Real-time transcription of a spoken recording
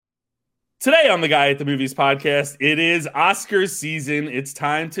Today on the Guy at the Movies podcast, it is Oscars season. It's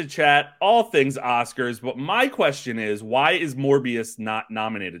time to chat all things Oscars. But my question is, why is Morbius not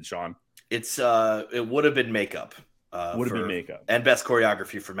nominated, Sean? It would have been makeup. Would have been makeup. And best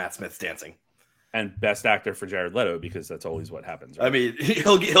choreography for Matt Smith's dancing. And best actor for Jared Leto, because that's always what happens. Right? I mean,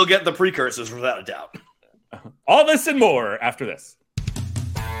 he'll get the precursors without a doubt. All this and more after this.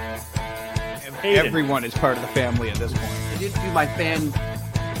 Everyone is part of the family at this point. I didn't do my fan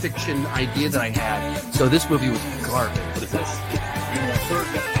fiction idea that I had, so this movie was garbage. What is this?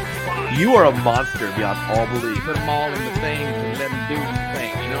 You are a monster beyond all belief. Put them all in the thing and let them do the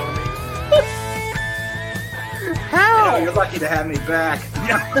thing, you know what I mean? How? You're lucky to have me back.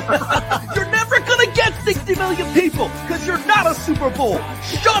 You're never gonna get 60 million people because you're not a Super Bowl.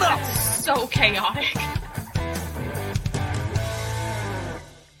 Shut up! So chaotic.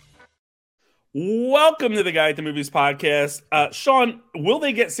 Welcome to the Guy at the Movies podcast. Sean, will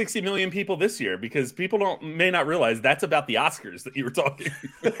they get 60 million people this year? Because people may not realize that's about the Oscars that you were talking.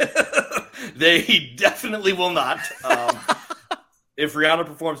 They definitely will not. If Rihanna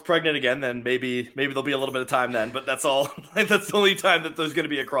performs pregnant again, then maybe there'll be a little bit of time then. But that's all. That's the only time that there's going to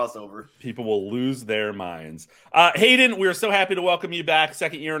be a crossover. People will lose their minds. Hayden, we're so happy to welcome you back.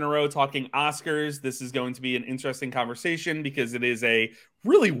 Second year in a row talking Oscars. This is going to be an interesting conversation because it is a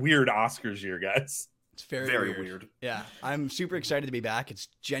really weird Oscars year, guys. It's very weird. Yeah, I'm super excited to be back. It's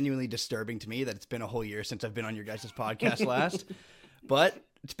genuinely disturbing to me that it's been a whole year since I've been on your guys' podcast last. But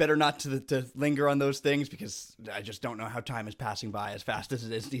it's better not to linger on those things because I just don't know how time is passing by as fast as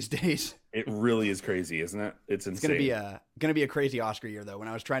it is these days. It really is crazy, isn't it? It's insane. It's gonna be a crazy Oscar year, though. When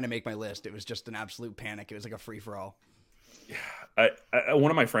I was trying to make my list, it was just an absolute panic. It was like a free-for-all.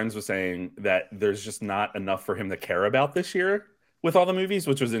 One of my friends was saying that there's just not enough for him to care about this year with all the movies,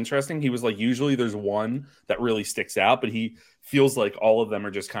 which was interesting. He was like, usually there's one that really sticks out, but he feels like all of them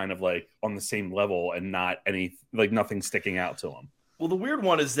are just kind of like on the same level and not nothing sticking out to him. Well, the weird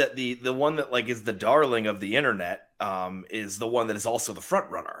one is that the one that like is the darling of the internet is the one that is also the front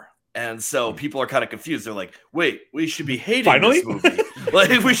runner. And so people are kind of confused. They're like, wait, we should be hating this movie.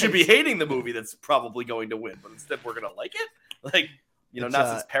 Like, we should be hating the movie that's probably going to win, but instead we're going to like it? Like, not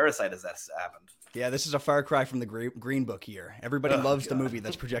since Parasite has that happened. Yeah, this is a far cry from the Green Book year. Everybody loves the movie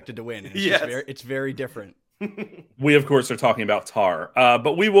that's projected to win. And it's it's very different. We, of course, are talking about Tar,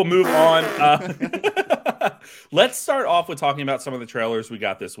 but we will move on. Let's start off with talking about some of the trailers we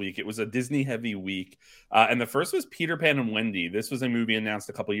got this week. It was a Disney-heavy week, and the first was Peter Pan and Wendy. This was a movie announced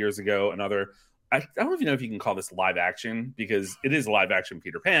a couple years ago. I don't even know if you can call this live action, because it is live action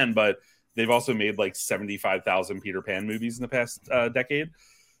Peter Pan, but they've also made like 75,000 Peter Pan movies in the past decade.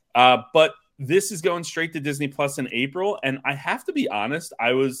 But this is going straight to Disney Plus in April, and I have to be honest,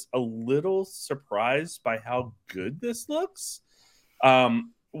 I was a little surprised by how good this looks.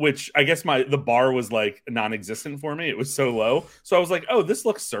 Which I guess the bar was like non-existent for me. It was so low. So I was like, oh, this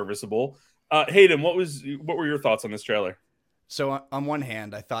looks serviceable. Hayden, what were your thoughts on this trailer? So on one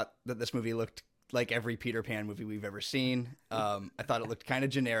hand, I thought that this movie looked like every Peter Pan movie we've ever seen. I thought it looked kind of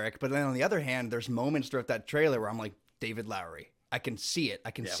generic. But then on the other hand, there's moments throughout that trailer where I'm like, David Lowery. I can see it.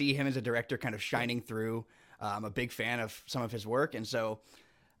 I can see him as a director kind of shining through. I'm a big fan of some of his work. And so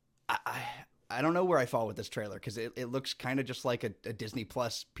I don't know where I fall with this trailer because it looks kind of just like a Disney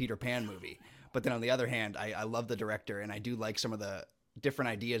Plus Peter Pan movie. But then on the other hand, I love the director and I do like some of the different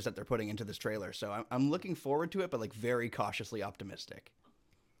ideas that they're putting into this trailer. So I'm looking forward to it, but like very cautiously optimistic.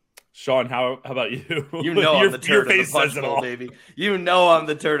 Sean, how about you? I'm the turd in the punch bowl, baby. I'm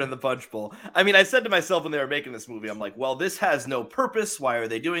the turd in the punch bowl. I mean, I said to myself when they were making this movie, I'm like, well, this has no purpose. Why are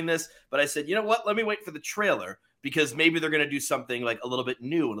they doing this? But I said, you know what? Let me wait for the trailer because maybe they're going to do something like a little bit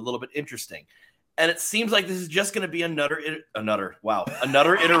new and a little bit interesting. And it seems like this is just going to be another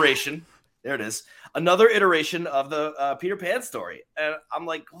iteration. There it is. Another iteration of the Peter Pan story. And I'm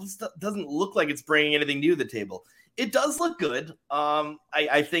like, well, this doesn't look like it's bringing anything new to the table. It does look good.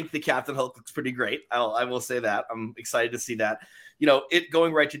 I think the Captain Hook looks pretty great. I will say that. I'm excited to see that. It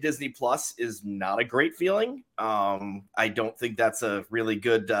going right to Disney Plus is not a great feeling. I don't think that's a really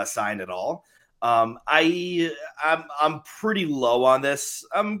good sign at all. I'm pretty low on this.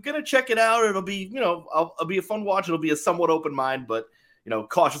 I'm gonna check it out. It'll be, I'll be a fun watch. It'll be a somewhat open mind, but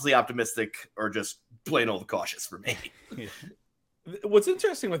cautiously optimistic or just plain old cautious for me. What's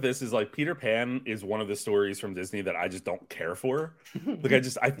interesting with this is like Peter Pan is one of the stories from Disney that I just don't care for. Like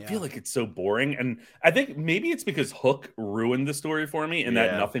I feel like it's so boring, and I think maybe it's because Hook ruined the story for me, and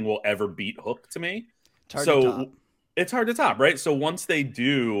that nothing will ever beat Hook to me. It's hard to top, right? So once they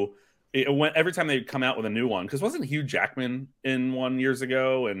do. Every time they come out with a new one, because wasn't Hugh Jackman in one years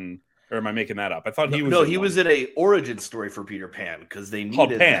ago, and Or am I making that up? I thought he was. No, he was in a origin story for Peter Pan because they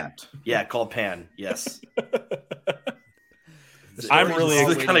needed that. Yeah, called Pan. Yes. I'm really this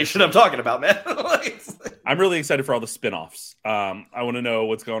is the kind of shit I'm talking about, man. I'm really excited for all the spin-offs. I want to know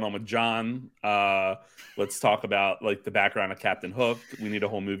what's going on with John. Let's talk about like the background of Captain Hook. We need a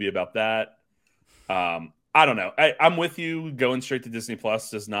whole movie about that. I don't know. I'm with you. Going straight to Disney Plus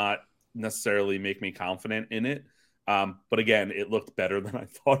does not necessarily make me confident in it. But again, it looked better than I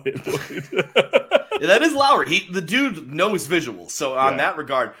thought it would. Yeah, that is Lowry. The dude knows visuals, so on that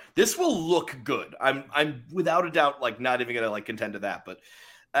regard, this will look good. I'm without a doubt like not even gonna like contend to that, but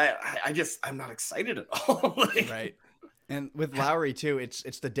I'm not excited at all. Right. And with Lowry too,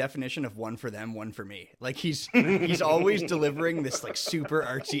 it's the definition of one for them, one for me. Like he's always delivering this like super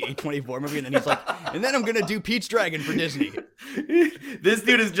artsy A24 movie, and then he's like, and then I'm gonna do Pete's Dragon for Disney. This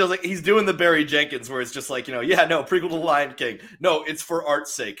dude is just like he's doing the Barry Jenkins, where it's just like prequel to Lion King. No, it's for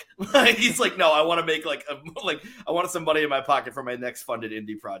art's sake. He's like, no, I want to make I want some money in my pocket for my next funded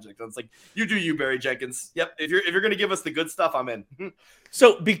indie project. And it's like, you do you, Barry Jenkins. Yep, if you're gonna give us the good stuff, I'm in.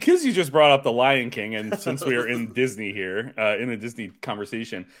 So, because you just brought up the Lion King, and since we are in Disney here, in a Disney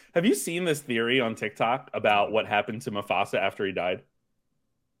conversation, have you seen this theory on TikTok about what happened to Mufasa after he died?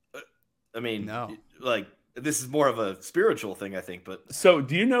 I mean, no. Like this is more of a spiritual thing, I think. But so,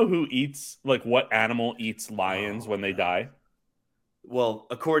 do you know who eats what animal eats lions when they die? Well,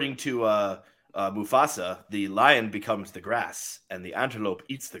 according to Mufasa, the lion becomes the grass, and the antelope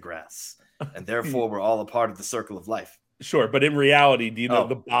eats the grass, and therefore we're all a part of the circle of life. Sure, but in reality, do you know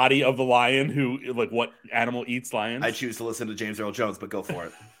the body of the lion who, what animal eats lions? I choose to listen to James Earl Jones, but go for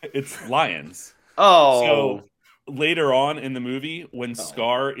it. It's lions. Oh. So later on in the movie, when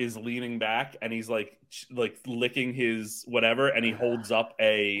Scar is leaning back and he's like licking his whatever, and he holds up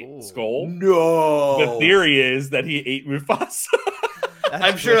a skull. No. The theory is that he ate Mufasa.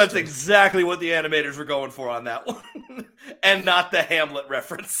 I'm sure that's exactly what the animators were going for on that one. And not the Hamlet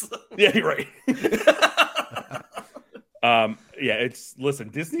reference. Yeah, you're right. Listen,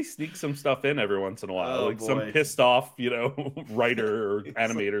 Disney sneaks some stuff in every once in a while. Some pissed off, writer or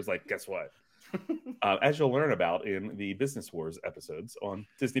animators like, guess what? As you'll learn about in the Business Wars episodes on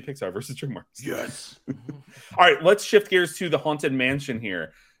Disney Pixar versus DreamWorks. Yes. All right, let's shift gears to the Haunted Mansion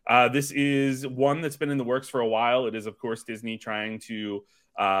here. This is one that's been in the works for a while. It is, of course, Disney trying to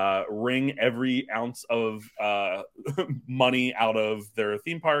wring every ounce of money out of their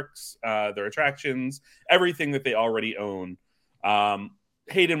theme parks, their attractions, everything that they already own.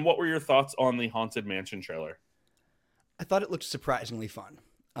 Hayden, what were your thoughts on the Haunted Mansion trailer? I thought it looked surprisingly fun.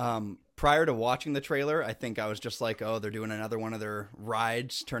 Prior to watching the trailer, I think I was just like, oh, they're doing another one of their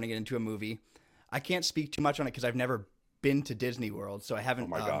rides, turning it into a movie. I can't speak too much on it because I've never been to Disney World, so I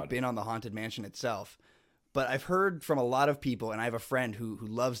haven't been on the Haunted Mansion itself. But I've heard from a lot of people, and I have a friend who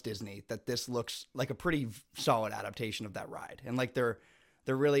loves Disney, that this looks like a pretty solid adaptation of that ride. And like they're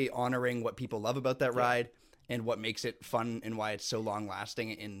really honoring what people love about that ride and what makes it fun and why it's so long lasting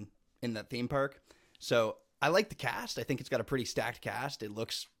in that theme park. So I like the cast. I think it's got a pretty stacked cast. It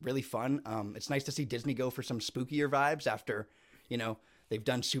looks really fun. It's nice to see Disney go for some spookier vibes after, they've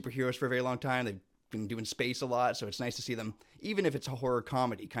done superheroes for a very long time. They've been doing space a lot. So it's nice to see them, even if it's a horror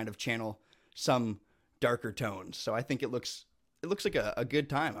comedy, kind of channel some darker tones. So I think it looks like a good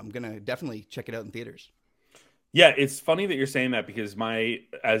time. I'm going to definitely check it out in theaters. Yeah, it's funny that you're saying that because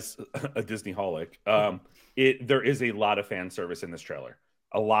as a Disney-holic, there is a lot of fan service in this trailer.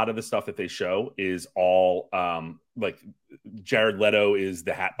 A lot of the stuff that they show is all like Jared Leto is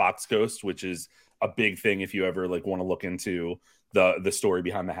the Hatbox Ghost, which is a big thing if you ever want to look into the story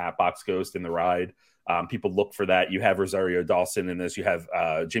behind the Hatbox Ghost in the ride. People look for that. You have Rosario Dawson in this. You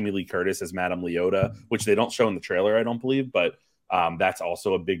have Jamie Lee Curtis as Madame Leota, which they don't show in the trailer, I don't believe, but that's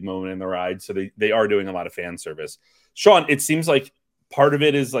also a big moment in the ride. So they are doing a lot of fan service. Sean, it seems like part of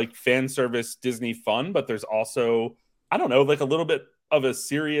it is like fan service Disney fun, but there's also, I don't know, a little bit of a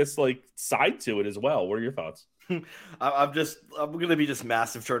serious side to it as well. What are your thoughts? I'm going to be just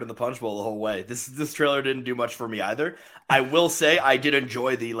massive turd in the punch bowl the whole way. This trailer didn't do much for me either. I will say I did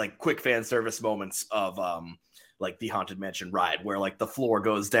enjoy the quick fan service moments of the Haunted Mansion ride where the floor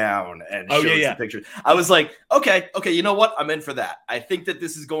goes down and shows the pictures. I was like, okay, you know what? I'm in for that. I think that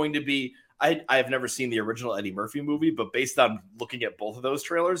this is going to be, I have never seen the original Eddie Murphy movie, but based on looking at both of those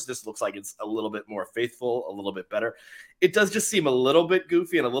trailers, this looks like it's a little bit more faithful, a little bit better. It does just seem a little bit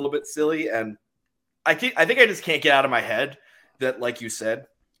goofy and a little bit silly, and I think I just can't get out of my head that, like you said,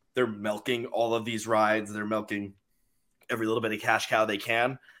 they're milking all of these rides. They're milking every little bit of cash cow they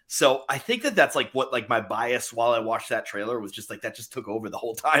can. So I think that's what my bias while I watched that trailer was just that just took over the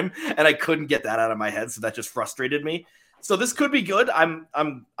whole time, and I couldn't get that out of my head. So that just frustrated me. So this could be good. I'm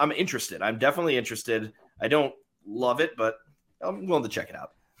interested. I'm definitely interested. I don't love it, but I'm willing to check it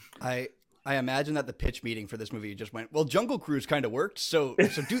out. I imagine that the pitch meeting for this movie just went, well, Jungle Cruise kind of worked, so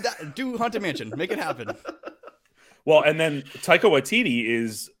do that, do Haunted Mansion, make it happen. Well, and then Taika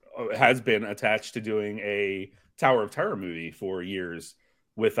Waititi has been attached to doing a Tower of Terror movie for years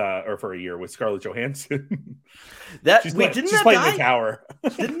with for a year with Scarlett Johansson. She's playing the tower.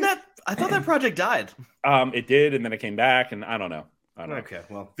 Didn't that? I thought that project died. It did, and then it came back, and I don't know. Okay,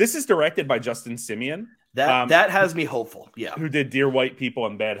 well, this is directed by Justin Simeon. That has me hopeful. Yeah, who did Dear White People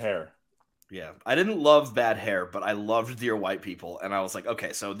and Bad Hair. Yeah, I didn't love Bad Hair, but I loved Dear White People, and I was like,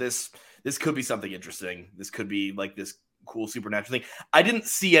 okay, so this could be something interesting. This could be like this cool supernatural thing. I didn't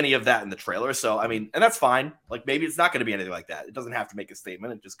see any of that in the trailer, so I mean, and that's fine. Like maybe it's not going to be anything like that. It doesn't have to make a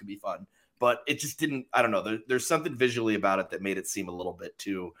statement. It just could be fun. But it just didn't. I don't know. There's something visually about it that made it seem a little bit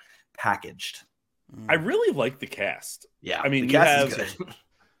too packaged. I really like the cast. Yeah, I mean, the cast is good.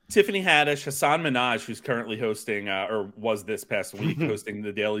 Tiffany Haddish, Hassan Minaj, who's currently hosting, or was this past week hosting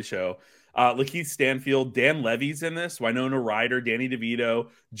The Daily Show. Lakeith Stanfield, Dan Levy's in this, Winona Ryder, Danny DeVito,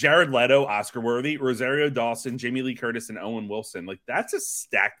 Jared Leto, Oscar worthy, Rosario Dawson, Jamie Lee Curtis, and Owen Wilson. Like that's a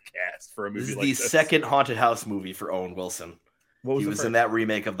stacked cast for a movie. This is the second haunted house movie for Owen Wilson. He was in that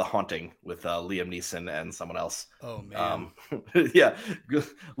remake of The Haunting with Liam Neeson and someone else. Oh man, yeah.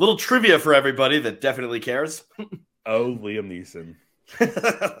 Little trivia for everybody that definitely cares. Oh, Liam Neeson.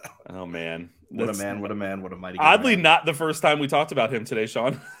 Oh man. What a man, what a man, what a mighty oddly man. Not the first time we talked about him today,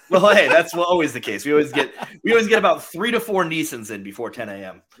 Sean. Well, hey, that's always the case. We always get about 3 to 4 Neesons in before 10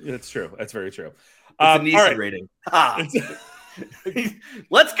 a.m. That's true. That's very true. It's a Neeson rating.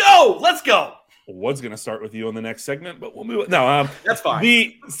 Let's go. Was going to start with you on the next segment, but we'll move. No, that's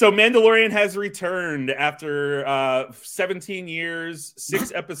fine. So Mandalorian has returned after 17 years,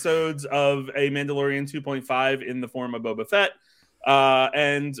 6 episodes of a Mandalorian 2.5 in the form of Boba Fett.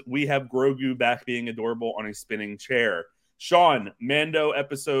 And we have Grogu back being adorable on a spinning chair. Sean, Mando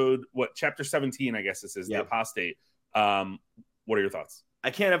episode, chapter 17, I guess this is, The Apostate. What are your thoughts? I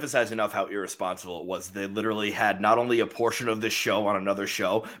can't emphasize enough how irresponsible it was. They literally had not only a portion of this show on another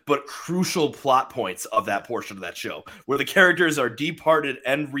show, but crucial plot points of that portion of that show where the characters are departed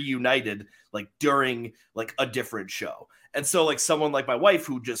and reunited like during like a different show. And so like someone like my wife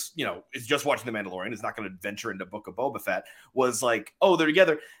who just, is just watching The Mandalorian, is not going to venture into Book of Boba Fett, was like, oh, they're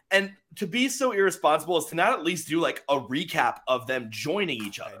together. And to be so irresponsible is to not at least do like a recap of them joining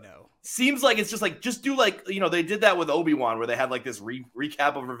each other. I know. Seems like it's just do like, they did that with Obi-Wan where they had like this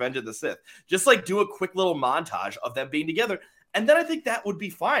recap of Revenge of the Sith. Just like do a quick little montage of them being together. And then I think that would be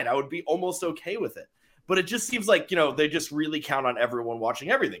fine. I would be almost okay with it. But it just seems like, they just really count on everyone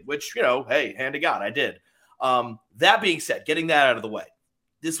watching everything, which, hey, hand to God, I did. That being said, getting that out of the way,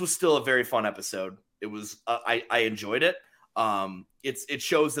 this was still a very fun episode. It was, I enjoyed it. It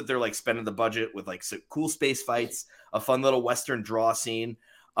shows that they're like spending the budget with like some cool space fights, a fun little Western draw scene.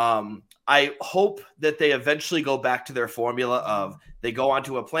 I hope that they eventually go back to their formula of they go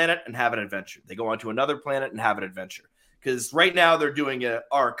onto a planet and have an adventure. They go onto another planet and have an adventure. Because right now they're doing an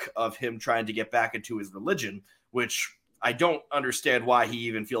arc of him trying to get back into his religion, which I don't understand why he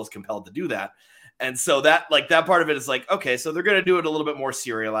even feels compelled to do that. And so that part of it is like, okay, so they're going to do it a little bit more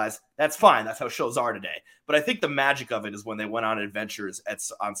serialized. That's fine. That's how shows are today. But I think the magic of it is when they went on adventures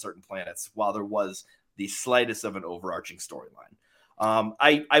on certain planets while there was the slightest of an overarching storyline.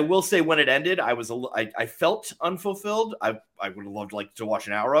 I will say when it ended, I felt unfulfilled. I would have loved to watch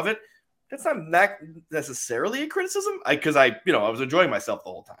an hour of it. That's not necessarily a criticism because I was enjoying myself the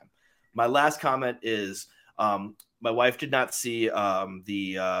whole time. My last comment is, my wife did not see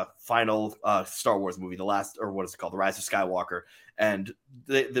the final Star Wars movie, the last, or what is it called? The Rise of Skywalker. And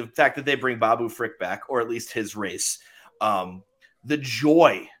the fact that they bring Babu Frick back, or at least his race, the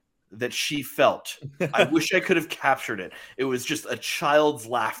joy that she felt. I wish I could have captured it. It was just a child's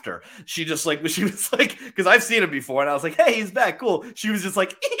laughter. She was like, because I've seen it before and I was like, hey, he's back. Cool. She was just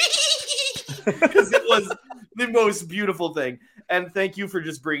like, because it was the most beautiful thing. And thank you for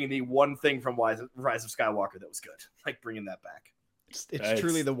just bringing the one thing from Rise of Skywalker that was good. Like bringing that back. It's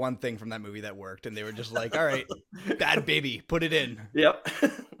truly the one thing from that movie that worked. And they were just like, all right, bad baby, put it in. Yep.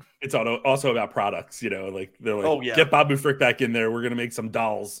 It's also about products, like they're like, oh, yeah. Get Babu Frick back in there. We're going to make some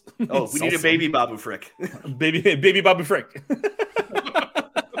dolls. Oh, we need a baby Babu Frick. baby Babu Frick.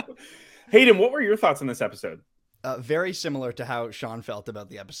 Hayden, what were your thoughts on this episode? Very similar to how Sean felt about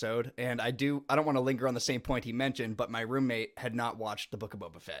the episode. And I don't want to linger on the same point he mentioned, but my roommate had not watched the Book of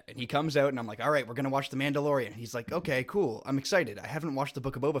Boba Fett. And he comes out and I'm like, all right, we're going to watch The Mandalorian. And he's like, okay, cool. I'm excited. I haven't watched the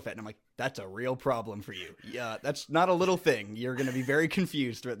Book of Boba Fett. And I'm like, that's a real problem for you. Yeah, that's not a little thing. You're going to be very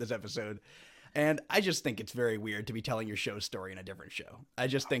confused throughout this episode. And I just think it's very weird to be telling your show's story in a different show. I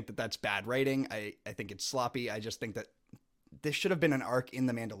just think that that's bad writing. I think it's sloppy. I just think that this should have been an arc in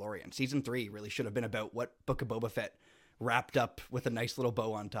The Mandalorian. Season 3 really should have been about what Book of Boba Fett wrapped up with a nice little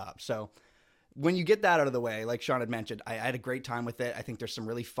bow on top. So when you get that out of the way, like Sean had mentioned, I had a great time with it. I think there's some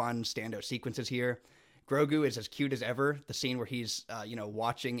really fun standout sequences here. Grogu is as cute as ever. The scene where he's,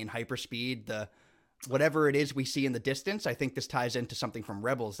 watching in hyperspeed, whatever it is we see in the distance. I think this ties into something from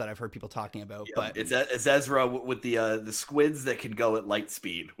Rebels that I've heard people talking about. Yeah, but it's Ezra with the squids that can go at light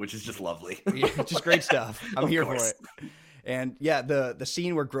speed, which is just lovely. Yeah, just great stuff. I'm here for it. And yeah, the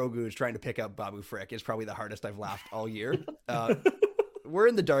scene where Grogu is trying to pick up Babu Frick is probably the hardest I've laughed all year. We're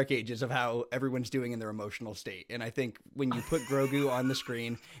in the dark ages of how everyone's doing in their emotional state. And I think when you put Grogu on the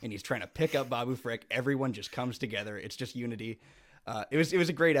screen and he's trying to pick up Babu Frick, everyone just comes together. It's just unity. It was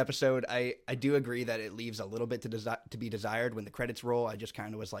a great episode. I do agree that it leaves a little bit to be desired. When the credits roll, I just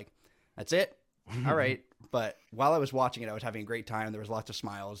kind of was like, that's it. All right. But while I was watching it, I was having a great time. There was lots of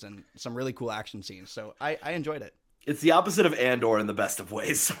smiles and some really cool action scenes. So I enjoyed it. It's the opposite of Andor in the best of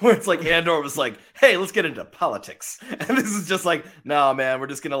ways, where it's like Andor was like, hey, let's get into politics. And this is just like, no, man, we're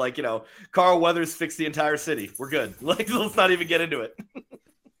just going to Carl Weathers fix the entire city. We're good. Let's not even get into it.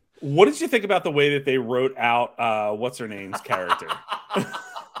 What did you think about the way that they wrote out what's her name's character?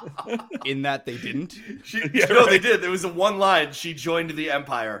 In that they didn't? They did. There was a one line, she joined the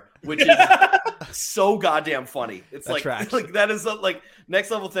Empire, which is so goddamn funny. It's that like that is like next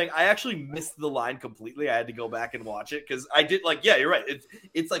level thing. I actually missed the line completely. I had to go back and watch it because I did you're right.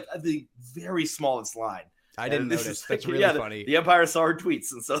 It's like the very smallest line. I didn't notice. That's really funny. The Empire saw her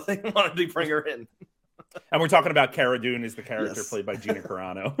tweets, and so they wanted to bring her in. And we're talking about Cara Dune is the character played by Gina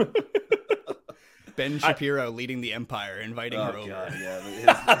Carano. Ben Shapiro leading the Empire, inviting her over. God,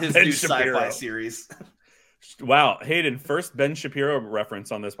 yeah, his new sci-fi series. Wow, Hayden, first Ben Shapiro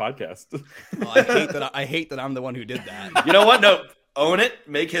reference on this podcast. I hate that I'm the one who did that. You know what? No, own it,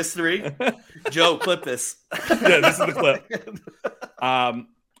 make history. Joe, clip this. Yeah, this is the clip.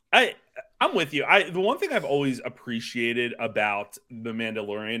 I'm with you. The one thing I've always appreciated about The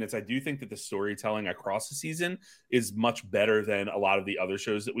Mandalorian is I do think that the storytelling across the season is much better than a lot of the other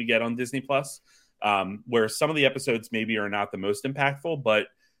shows that we get on Disney Plus, where some of the episodes maybe are not the most impactful, but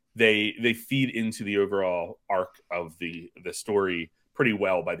they feed into the overall arc of the story pretty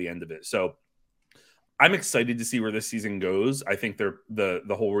well by the end of it. So I'm excited to see where this season goes. I think the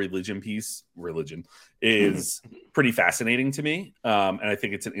whole religion is pretty fascinating to me. And I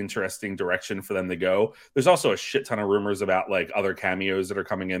think it's an interesting direction for them to go. There's also a shit ton of rumors about like other cameos that are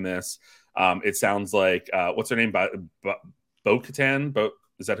coming in this. It sounds like, what's her name? Bo-Katan?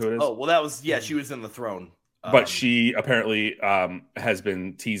 Is that who it is? Oh, well, she was in the throne. But she apparently has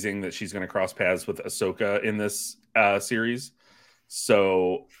been teasing that she's going to cross paths with Ahsoka in this series.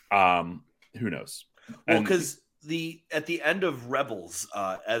 So who knows? Well, because at the end of Rebels,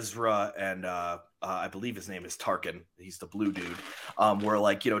 Ezra and I believe his name is Tarkin. He's the blue dude.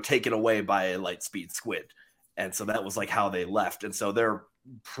 Were taken away by a light speed squid, and so that was like how they left. And so they're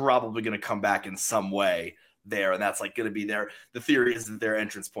probably going to come back in some way there, and that's like going to be their. The theory is that their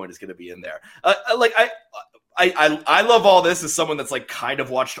entrance point is going to be in there. I love all this as someone that's like kind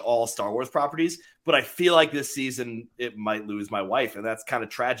of watched all Star Wars properties, but I feel like this season it might lose my wife, and that's kind of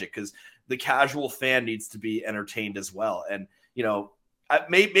tragic because the casual fan needs to be entertained as well. And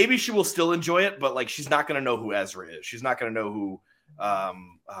maybe she will still enjoy it, but like she's not going to know who Ezra is. She's not going to know who. God,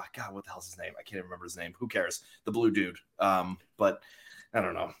 what the hell's his name? I can't even remember his name. Who cares? The blue dude. But I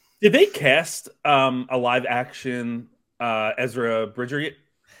don't know. Did they cast a live action Ezra Bridger yet?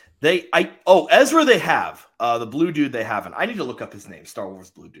 Ezra they have. The blue dude they haven't. I need to look up his name. Star Wars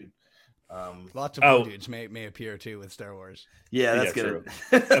blue dude. Lots of blue dudes may appear too with Star Wars. Yeah, that's good.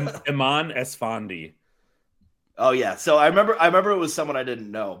 Iman Esfandi. Oh yeah, so I remember it was someone I didn't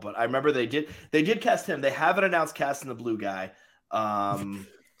know, but I remember they did cast him. They haven't announced casting the blue guy.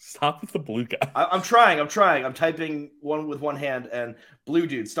 Stop with the blue guy. I'm trying. I'm typing one with one hand and blue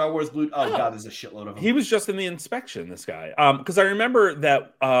dude, Star Wars blue. Oh god, there's a shitload of them. He was just in the inspection. This guy, because I remember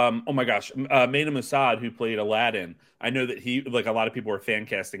that. Oh my gosh, Maina Mossad, who played Aladdin. I know that he a lot of people were fan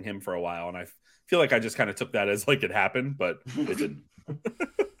casting him for a while, and I feel like I just kind of took that as like it happened, but it didn't.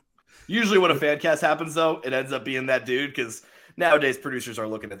 Usually, when a fan cast happens, though, it ends up being that dude because nowadays producers are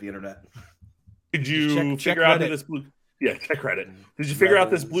looking at the internet. Did you figure out who this blue? Yeah, check Reddit. Did you figure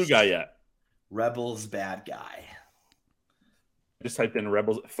out this blue guy yet? Rebels bad guy. I just typed in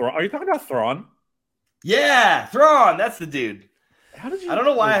Rebels. Thrawn. Are you talking about Thrawn? Yeah, Thrawn. That's the dude. How did you? I don't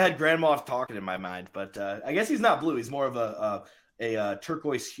know why I had Grand Moff talking in my mind, but I guess he's not blue. He's more of a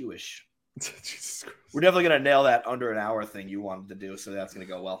turquoise hueish. Jesus Christ. We're definitely gonna nail that under an hour thing you wanted to do, so that's gonna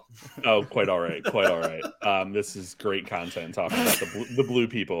go well. Oh, quite all right, quite all right. This is great content talking about the blue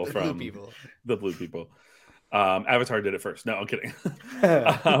people from the blue people. Avatar did it first. No, I'm kidding.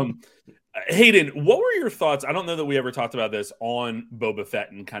 Hayden, what were your thoughts? I don't know that we ever talked about this on Boba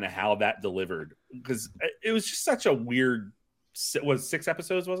Fett and kind of how that delivered, because it was just such a weird. Was 6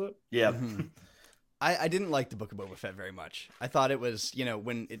 episodes? Was it? Yeah. Mm-hmm. I didn't like the Book of Boba Fett very much. I thought it was,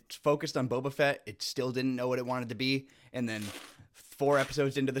 when it focused on Boba Fett, it still didn't know what it wanted to be. And then 4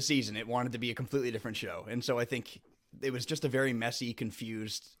 episodes into the season, it wanted to be a completely different show. And so I think it was just a very messy,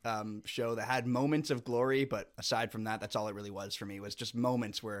 confused show that had moments of glory. But aside from that, that's all it really was for me, was just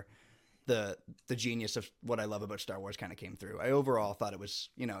moments where the genius of what I love about Star Wars kind of came through. I overall thought it was,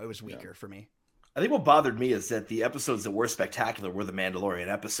 it was weaker for me. I think what bothered me is that the episodes that were spectacular were the Mandalorian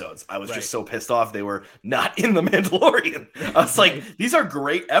episodes. I was just so pissed off they were not in the Mandalorian. I was like, these are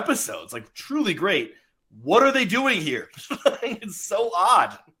great episodes, like truly great. What are they doing here? It's so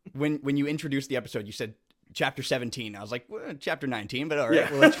odd. When you introduced the episode, you said chapter 17. I was like, well, chapter 19, but all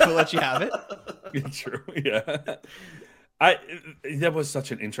right, we'll let you have it. True, yeah. That was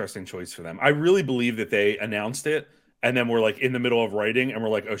such an interesting choice for them. I really believe that they announced it, and then we're like in the middle of writing, and we're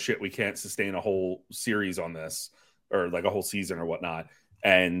like, oh shit, we can't sustain a whole series on this, or like a whole season or whatnot.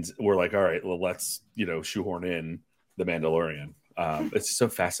 And we're like, all right, well, let's, shoehorn in the Mandalorian. It's so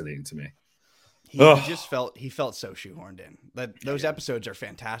fascinating to me. He felt so shoehorned in. Those episodes are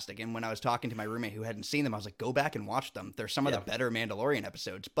fantastic. And when I was talking to my roommate who hadn't seen them, I was like, go back and watch them. They're some of the better Mandalorian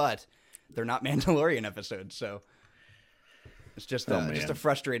episodes, but they're not Mandalorian episodes. So it's just a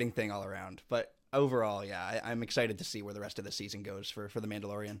frustrating thing all around. But overall, I'm excited to see where the rest of the season goes for the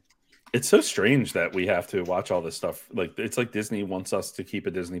Mandalorian. It's so strange that we have to watch all this stuff. Like, it's like Disney wants us to keep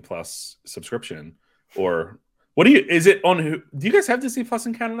a Disney Plus subscription. Or is it on who? Do you guys have Disney Plus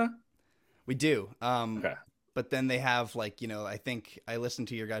in Canada? We do. Okay. But then they have I think I listened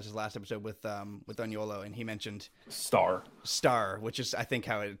to your guys' last episode with Oniolo, and he mentioned Star, which is I think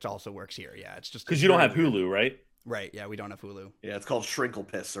how it also works here. Yeah, it's just because you don't have Hulu, right? Right. Yeah, we don't have Hulu. Yeah, it's called Shrinkle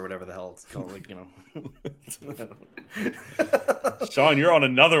Piss or whatever the hell it's called. Sean, you're on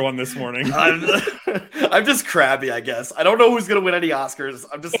another one this morning. I'm just crabby, I guess. I don't know who's gonna win any Oscars.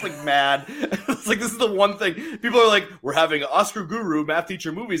 I'm just mad. It's like this is the one thing people are like, we're having Oscar Guru math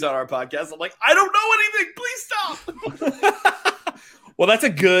teacher movies on our podcast. I'm like, I don't know anything. Please stop. Well, that's a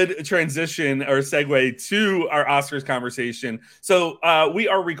good transition or segue to our Oscars conversation. So we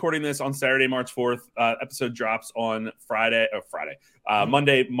are recording this on Saturday, March 4th. Episode drops on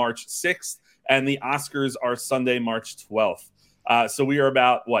Monday, March 6th. And the Oscars are Sunday, March 12th. So we are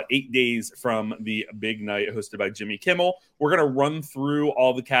about, 8 days from the big night hosted by Jimmy Kimmel. We're going to run through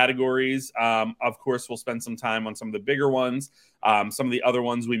all the categories. Of course, we'll spend some time on some of the bigger ones. Some of the other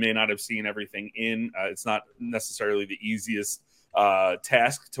ones we may not have seen everything in. It's not necessarily the easiest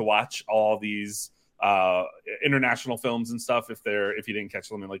task to watch all these international films and stuff if you didn't catch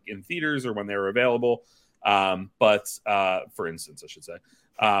them in theaters or when they were available. But for instance, I should say.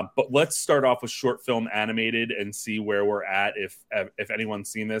 But let's start off with short film animated and see where we're at. If anyone's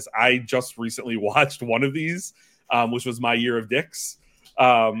seen this, I just recently watched one of these, which was My Year of Dicks.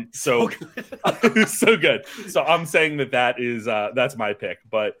 So it was so good. So I'm saying that's my pick.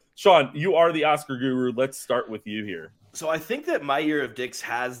 But Sean, you are the Oscar guru. Let's start with you here. So I think that My Year of Dicks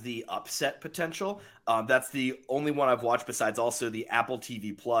has the upset potential. That's the only one I've watched besides also the Apple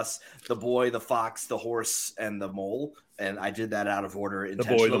TV Plus, The Boy, the Fox, the Horse, and the Mole. And I did that out of order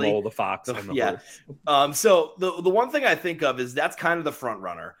intentionally. The Boy, the Mole, the Fox, and the Horse. So the one thing I think of is that's kind of the front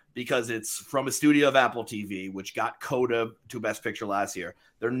runner because it's from a studio of Apple TV, which got Coda to Best Picture last year.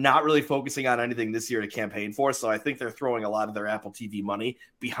 They're not really focusing on anything this year to campaign for, so I think they're throwing a lot of their Apple TV money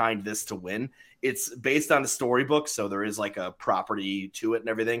behind this to win. It's based on a storybook, so there is a property to it and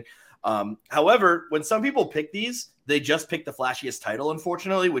everything. However, when some people pick these, they just pick the flashiest title,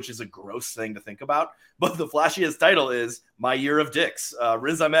 unfortunately, which is a gross thing to think about. But the flashiest title is My Year of Dicks.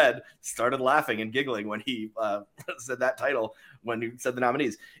 Riz Ahmed started laughing and giggling when he said that title, when he said the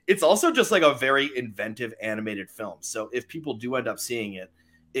nominees. It's also just a very inventive animated film. So if people do end up seeing it,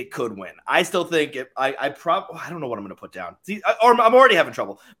 it could win. I still think I don't know what I'm going to put down. See, I'm already having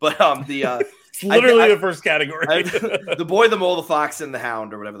trouble. But it's literally the first category. The Boy, the Mole, the Fox, and the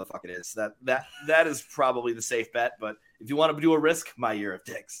Hound, or whatever the fuck it is. That is probably the safe bet. But if you want to do a risk, My Year of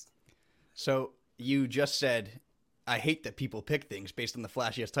Dicks. So you just said, I hate that people pick things based on the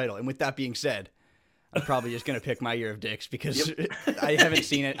flashiest title. And with that being said, I'm probably just going to pick My Year of Dicks because I haven't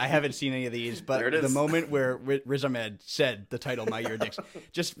seen it. I haven't seen any of these, but the moment where Riz Ahmed said the title My Year of Dicks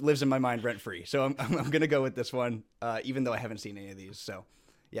just lives in my mind rent free. So I'm going to go with this one, even though I haven't seen any of these. So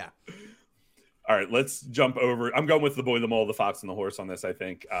Yeah. All right, let's jump over. I'm going with The Boy, the Mole, the Fox, and the Horse on this, I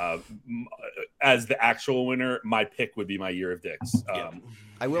think. As the actual winner, my pick would be My Year of Dicks.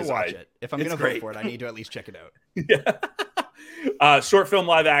 I will watch it. If I'm going to vote great. for it, I need to at least check it out. Yeah. Short film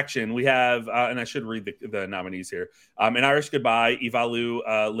live action. We have, and I should read the nominees here. An Irish Goodbye,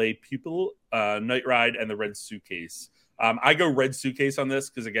 Ivalu, Les Pupils, Night Ride, and The Red Suitcase. I go Red Suitcase on this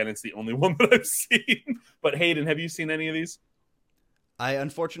because, again, it's the only one that I've seen. But Hayden, have you seen any of these? I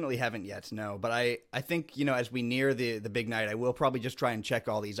unfortunately haven't yet, no. But I think, as we near the big night, I will probably just try and check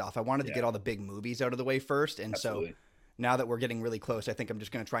all these off. I wanted to get all the big movies out of the way first. And Absolutely. So now that we're getting really close, I think I'm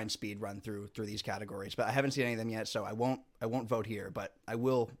just going to try and speed run through these categories. But I haven't seen any of them yet, so I won't vote here. But I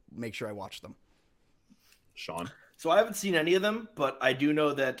will make sure I watch them. Sean? So I haven't seen any of them, but I do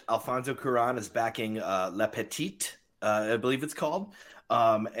know that Alfonso Cuarón is backing La Petite, I believe it's called.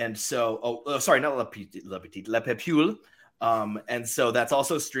 And so, sorry, not La Petite, La Pupille. And so that's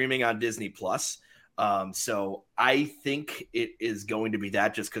also streaming on Disney Plus. So I think it is going to be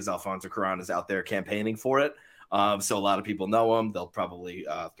that just because Alfonso Cuarón is out there campaigning for it. So a lot of people know him. They'll probably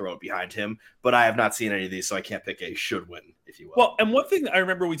throw it behind him. But I have not seen any of these, so I can't pick a should win, if you will. Well, and one thing I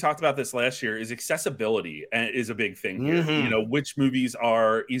remember we talked about this last year is accessibility is a big thing here. Mm-hmm. Which movies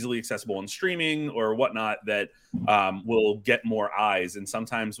are easily accessible on streaming or whatnot that will get more eyes. And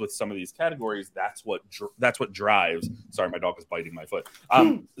sometimes with some of these categories, that's what drives. Sorry, my dog is biting my foot.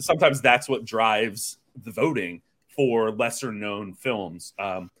 Sometimes that's what drives the voting for lesser known films.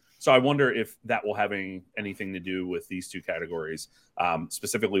 So I wonder if that will have anything to do with these two categories,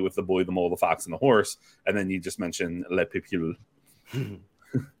 specifically with The Boy, the Mole, the Fox, and the Horse. And then you just mentioned Les Pupilles.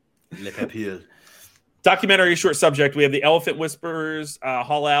 Les Pupilles. Documentary short subject. We have The Elephant Whisperers,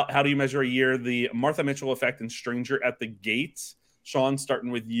 Haul Out, How Do You Measure a Year, The Martha Mitchell Effect, and Stranger at the Gates. Sean,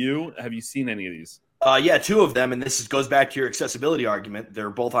 starting with you. Have you seen any of these? Yeah, two of them. And this goes back to your accessibility argument. They're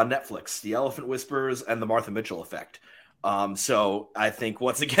both on Netflix, The Elephant Whisperers and The Martha Mitchell Effect. So I think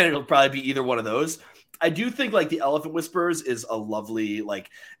once again, it'll probably be either one of those. I do think The Elephant Whisperers is a lovely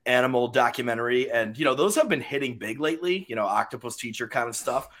animal documentary. And, those have been hitting big lately, Octopus Teacher kind of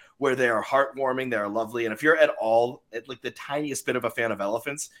stuff where they are heartwarming. They are lovely. And if you're at all the tiniest bit of a fan of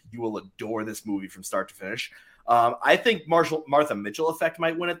elephants, you will adore this movie from start to finish. I think Martha Mitchell Effect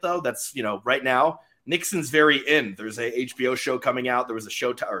might win it though. That's, right now Nixon's very in. There's a HBO show coming out. There was a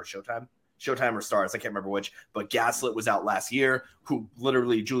Showtime or Stars, I can't remember which, but Gaslit was out last year, who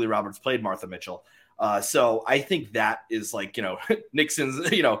literally Julie Roberts played Martha Mitchell. So I think that is Nixon's,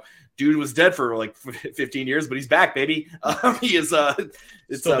 dude was dead for 15 years, but he's back, baby. He is,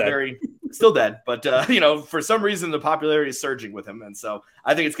 still dead, but for some reason the popularity is surging with him. And so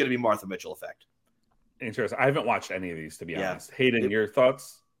I think it's going to be Martha Mitchell Effect. Interesting. I haven't watched any of these, to be honest. Hayden, your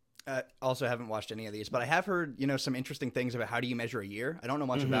thoughts? Also haven't watched any of these, but I have heard, some interesting things about how do you measure a year. I don't know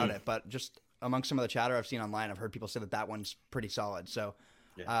much about it, but just amongst some of the chatter I've seen online, I've heard people say that one's pretty solid. So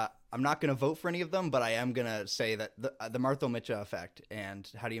I'm not going to vote for any of them, but I am going to say that the Martha Mitchell Effect and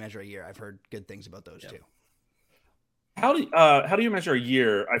how do you measure a year, I've heard good things about those two. How do you measure a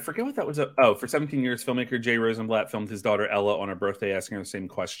year? I forget what that was. For 17 years, filmmaker Jay Rosenblatt filmed his daughter Ella on her birthday, asking her the same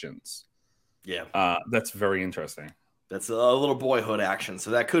questions. Yeah. That's very interesting. That's a little boyhood action.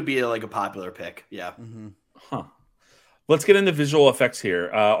 So that could be a popular pick. Yeah. Mm-hmm. Huh. Let's get into visual effects here.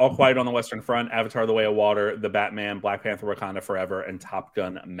 All Quiet on the Western Front, Avatar: The Way of Water, The Batman, Black Panther: Wakanda Forever, and Top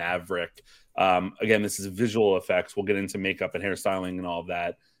Gun: Maverick. Again, this is visual effects. We'll get into makeup and hairstyling and all of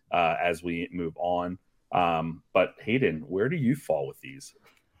that as we move on. But Hayden, where do you fall with these?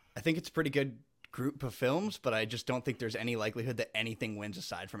 I think it's a pretty good group of films, but I just don't think there's any likelihood that anything wins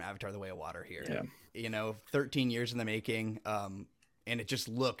aside from Avatar: The Way of Water here. Yeah. 13 years in the making, and it just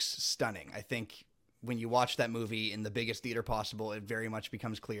looks stunning. I think when you watch that movie in the biggest theater possible, it very much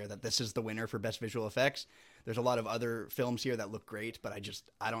becomes clear that this is the winner for best visual effects. There's a lot of other films here that look great, but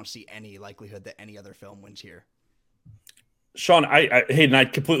I don't see any likelihood that any other film wins here. Sean, Hayden, I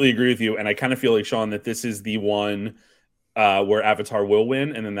completely agree with you, and I kind of feel like, Sean, that this is the one where Avatar will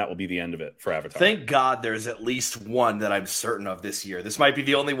win, and then that will be the end of it for Avatar. Thank God there's at least one that I'm certain of this year. This might be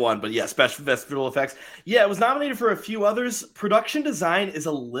the only one, but yes, best visual effects. Yeah, it was nominated for a few others. Production design is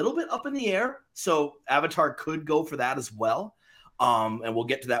a little bit up in the air, so Avatar could go for that as well. And we'll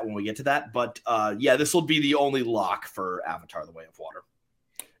get to that when we get to that. But this will be the only lock for Avatar: The Way of Water.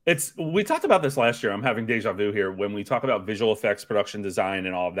 We talked about this last year. I'm having deja vu here when we talk about visual effects, production design,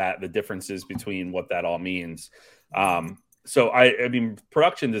 and all of that, the differences between what that all means. So I mean,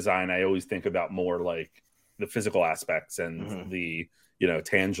 production design, I always think about more like the physical aspects and the,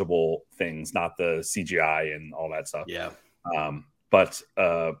 tangible things, not the CGI and all that stuff. Yeah. But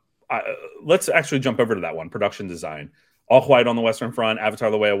let's actually jump over to that one, production design. All Quiet on the Western Front, Avatar: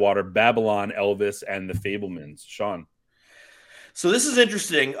 The Way of Water, Babylon, Elvis, and The Fabelmans. Sean. So this is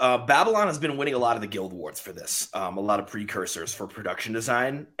interesting. Babylon has been winning a lot of the Guild Awards for this, a lot of precursors for production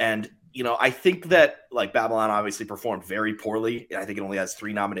design. And, I think that like Babylon obviously performed very poorly. I think it only has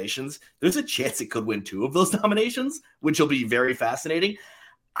 3 nominations. There's a chance it could win 2 of those nominations, which will be very fascinating.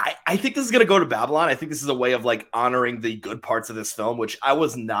 I think this is going to go to Babylon. I think this is a way of like honoring the good parts of this film, which I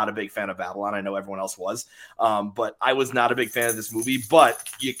was not a big fan of Babylon. I know everyone else was, but I was not a big fan of this movie, but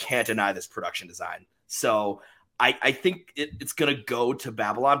you can't deny this production design. So I think it's going to go to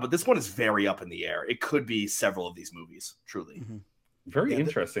Babylon, but this one is very up in the air. It could be several of these movies, truly. Mm-hmm. Very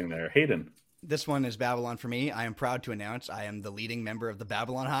interesting there. Hayden. This one is Babylon for me. I am proud to announce I am the leading member of the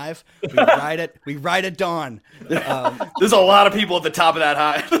Babylon Hive. We ride at dawn. There's a lot of people at the top of that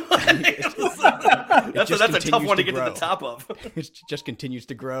hive. That's a tough one to get to the top of. It just continues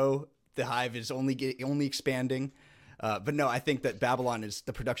to grow. The hive is only expanding. But no, I think that Babylon is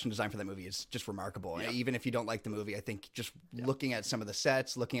the production design for that movie is just remarkable. Yeah. Even if you don't like the movie, I think just looking at some of the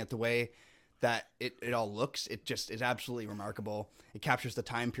sets, looking at the way that it all looks, it just is absolutely remarkable. It captures the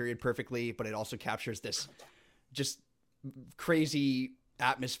time period perfectly, but it also captures this just crazy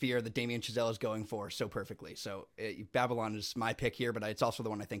atmosphere that Damien Chazelle is going for so perfectly. So Babylon is my pick here, but it's also the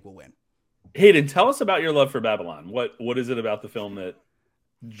one I think will win. Hayden, tell us about your love for Babylon. What is it about the film that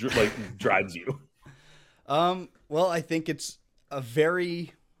drives you? Well, I think it's a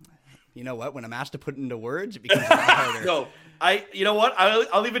very, when I'm asked to put it into words, it becomes a lot harder. No,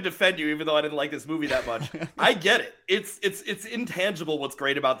 I'll even defend you, even though I didn't like this movie that much. I get it. It's intangible what's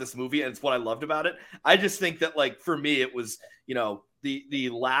great about this movie, and it's what I loved about it. I just think that, like, for me, it was, the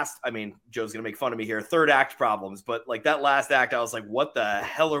last, Joe's going to make fun of me here, third act problems, but like that last act, I was like, what the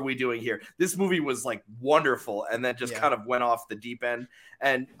hell are we doing here? This movie was like wonderful. And then just kind of went off the deep end.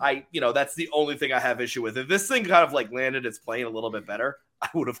 And that's the only thing I have issue with. If this thing kind of like landed its plane a little bit better, I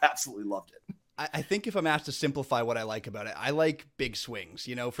would have absolutely loved it. I think if I'm asked to simplify what I like about it, I like big swings,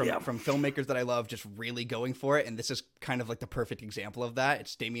 from filmmakers that I love just really going for it. And this is kind of like the perfect example of that.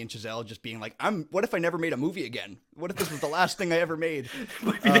 It's Damien Chazelle just being like, what if I never made a movie again? What if this was the last thing I ever made?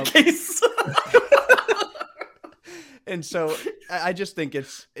 Might be the case. And so I just think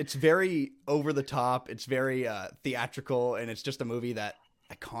it's very over the top. It's very theatrical. And it's just a movie that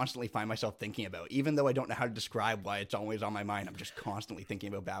I constantly find myself thinking about, even though I don't know how to describe why it's always on my mind. I'm just constantly thinking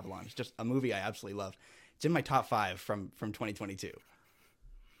about Babylon. It's just a movie I absolutely love. It's in my top 5 from 2022.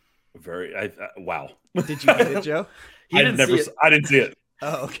 Wow. Did you get it, Joe? I didn't see it.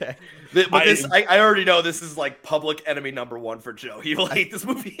 Oh, okay. But I already know this is like public enemy number 1 for Joe. He will hate this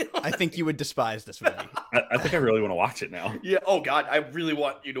movie. I think you would despise this movie. I think I really want to watch it now. Yeah. Oh God, I really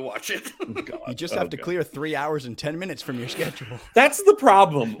want you to watch it. You just have to clear 3 hours and 10 minutes from your schedule. That's the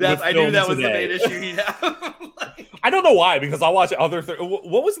problem. I knew that was the main issue he'd have. I don't know why, because I'll watch other.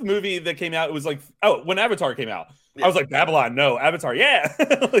 What was the movie that came out? It was like, when Avatar came out. Yeah. I was like, Babylon, no. Avatar, yeah.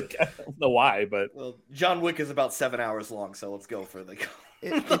 I don't know why, but John Wick is about 7 hours long, so let's go for the.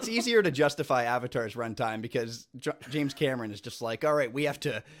 It's easier to justify Avatar's runtime because James Cameron is just like, all right, we have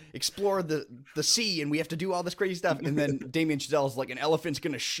to explore the sea and we have to do all this crazy stuff. And then Damien Chazelle's like, an elephant's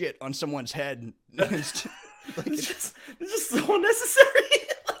going to shit on someone's head. It's just so unnecessary.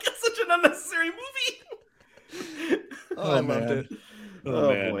 It's such an unnecessary movie. I loved it. Oh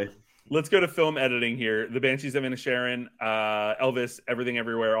man. Boy. Let's go to film editing here. The Banshees of Inisherin, Elvis, Everything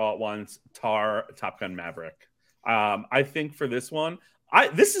Everywhere All at Once, Tar, Top Gun Maverick. I think for this one,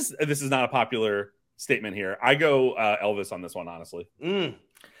 this is not a popular statement here. I go Elvis on this one, honestly.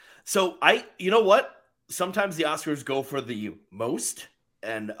 So you know what? Sometimes the Oscars go for the most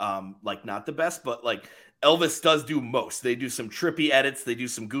and not the best, but like Elvis does do most. They do some trippy edits. They do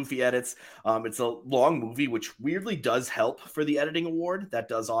some goofy edits. It's a long movie, which weirdly does help for the editing award. That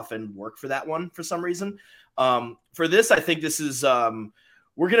does often work for that one for some reason. For this, I think this is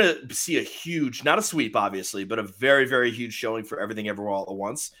we're going to see a huge, not a sweep, obviously, but a very, very huge showing for Everything Everywhere All at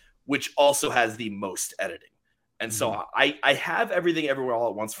Once, which also has the most editing. And so I have Everything Everywhere All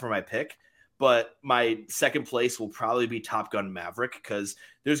at Once for my pick, but my second place will probably be Top Gun Maverick because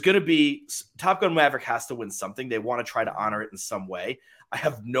there's going to be Top Gun Maverick has to win something. They want to try to honor it in some way. I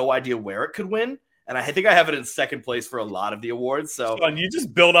have no idea where it could win. And I think I have it in second place for a lot of the awards. So Sean, you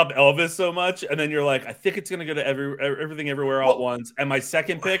just build up Elvis so much, and then you're like, I think it's going to go to Everything Everywhere All at Once. And my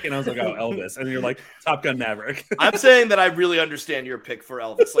second pick, and I was like, oh, Elvis. And then you're like, Top Gun Maverick. I'm saying that I really understand your pick for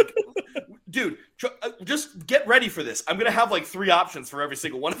Elvis. Like, dude, just get ready for this. I'm going to have like 3 options for every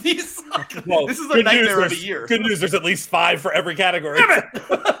single one of these. Well, this is a nightmare of a year. Good news, there's at least 5 for every category. Damn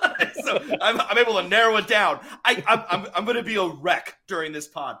it! So I'm able to narrow it down. I'm going to be a wreck during this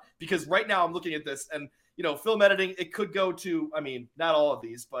pod because right now I'm looking at this and film editing, it could go to, not all of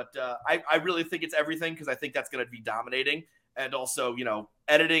these, but I really think it's everything, because I think that's going to be dominating. And also,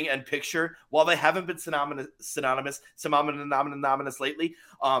 editing and picture, while they haven't been synonymous lately,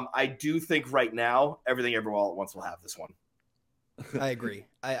 I do think right now, Everything Everywhere All at Once will have this one. I agree.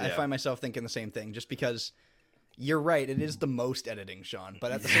 I find myself thinking the same thing, just because you're right. It is the most editing, Sean.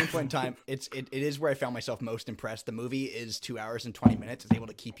 But at the same point in time, it is where I found myself most impressed. The movie is 2 hours and 20 minutes. It's able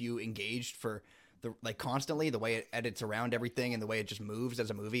to keep you engaged for constantly. The way it edits around everything and the way it just moves as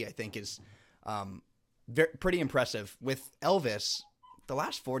a movie, I think is pretty impressive. With Elvis, the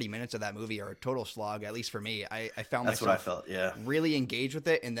last 40 minutes of that movie are a total slog, at least for me. I found That's myself what I felt, really engaged with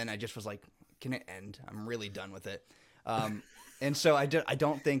it, and then I just was like, can it end? I'm really done with it. And so I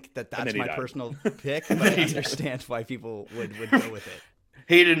don't think that's my personal pick, but I understand why people would go with it.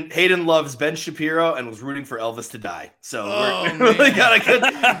 Hayden loves Ben Shapiro and was rooting for Elvis to die. So we really got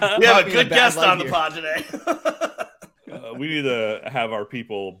we have a good guest on the pod today. We need to have our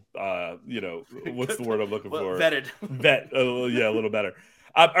people, what's the word I'm looking for? Vetted. Yeah, a little better.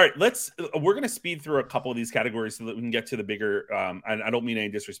 All right, we're going to speed through a couple of these categories so that we can get to the bigger, and I don't mean any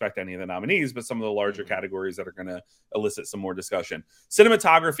disrespect to any of the nominees, but some of the larger categories that are going to elicit some more discussion.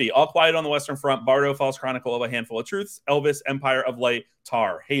 Cinematography, All Quiet on the Western Front, Bardo, False Chronicle of a Handful of Truths, Elvis, Empire of Light,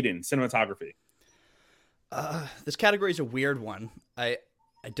 Tar. Hayden, cinematography. This category is a weird one. I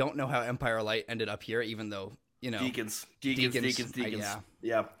don't know how Empire of Light ended up here, even though, Deacons.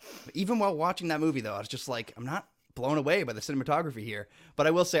 Yeah. Even while watching that movie, though, I was just like, I'm not blown away by the cinematography here, but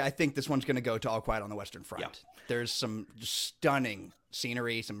I will say I think this one's going to go to All Quiet on the Western Front. Yeah. There's some stunning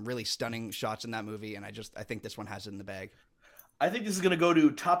scenery, some really stunning shots in that movie, and I think this one has it in the bag. I think this is going to go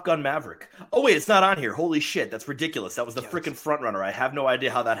to Top Gun Maverick. Oh, wait, it's not on here. Holy shit, that's ridiculous. That was the freaking front runner. I have no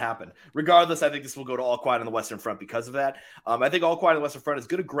idea how that happened. Regardless, I think this will go to All Quiet on the Western Front because of that. I think All Quiet on the Western Front is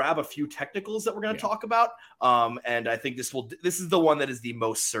going to grab a few technicals that we're going to talk about, and I think this is the one that is the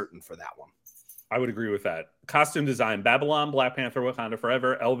most certain for that one. I would agree with that. Costume design, Babylon, Black Panther, Wakanda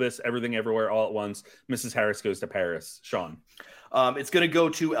Forever, Elvis, Everything Everywhere All at Once, Mrs. Harris Goes to Paris. Sean. It's going to go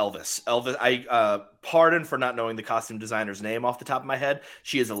to Elvis. I pardon for not knowing the costume designer's name off the top of my head.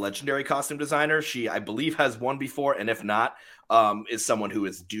 She is a legendary costume designer. She, I believe, has won before, and if not, is someone who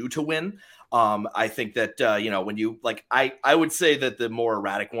is due to win. I think that, when you I would say that the more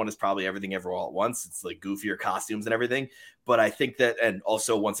erratic one is probably Everything Everywhere All at Once. It's like goofier costumes and everything. But I think that, and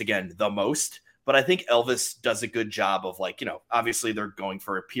also, once again, the most. But I think Elvis does a good job of obviously they're going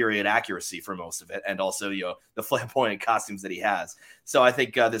for a period accuracy for most of it. And also, the flamboyant costumes that he has. So I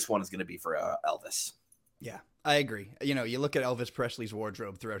think this one is going to be for Elvis. Yeah, I agree. You look at Elvis Presley's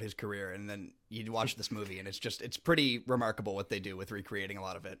wardrobe throughout his career, and then you watch this movie, and it's pretty remarkable what they do with recreating a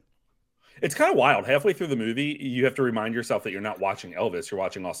lot of it. It's kind of wild. Halfway through the movie, you have to remind yourself that you're not watching Elvis. You're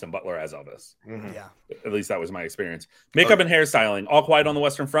watching Austin Butler as Elvis. Mm-hmm. Yeah. At least that was my experience. Makeup and hairstyling. All Quiet on the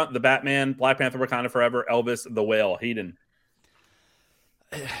Western Front, The Batman, Black Panther, Wakanda Forever, Elvis, The Whale. Hayden.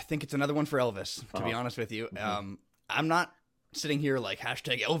 I think it's another one for Elvis, to be honest with you. Mm-hmm. I'm not sitting here like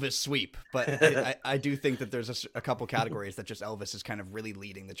hashtag Elvis sweep, but I do think that there's a couple categories that just Elvis is kind of really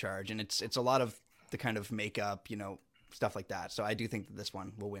leading the charge. And it's a lot of the kind of makeup, stuff like that. So I do think that this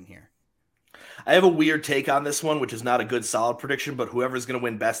one will win here. I have a weird take on this one, which is not a good solid prediction, but whoever's going to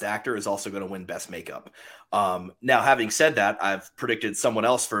win Best Actor is also going to win Best Makeup. Now, having said that, I've predicted someone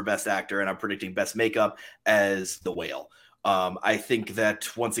else for Best Actor, and I'm predicting Best Makeup as The Whale. I think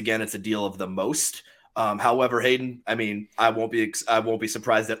that, once again, it's a deal of the most. However, Hayden, I won't be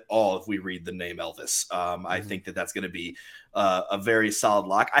surprised at all if we read the name Elvis. I think that that's going to be a very solid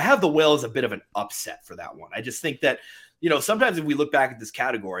lock. I have The Whale as a bit of an upset for that one. I just think that, sometimes if we look back at this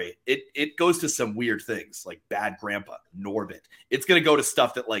category, it goes to some weird things like Bad Grandpa, Norbit. It's going to go to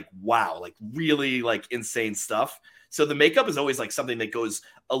stuff that really insane stuff. So the makeup is always something that goes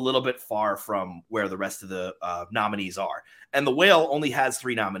a little bit far from where the rest of the nominees are. And The Whale only has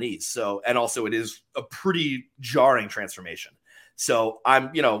 3 nominees. So, and also it is a pretty jarring transformation. So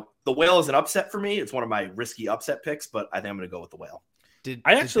The Whale is an upset for me. It's one of my risky upset picks, but I think I'm going to go with The Whale. Did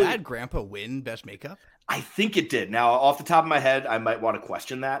Bad Grandpa win Best Makeup? I think it did. Now, off the top of my head, I might want to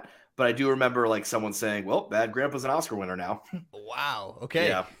question that, but I do remember someone saying, "Well, Bad Grandpa's an Oscar winner now." Wow. Okay.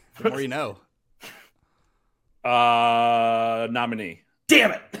 Yeah. The more you know. Nominee.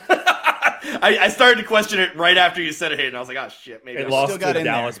 Damn it! I started to question it right after you said it, and I was like, "Oh shit, maybe." It lost to the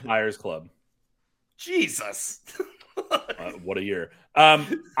Dallas Buyers Club. Jesus. What a year.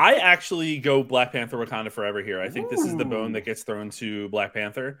 I actually go Black Panther Wakanda Forever here. I think this is the bone that gets thrown to Black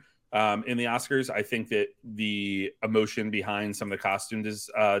Panther in the Oscars. I think that the emotion behind some of the costume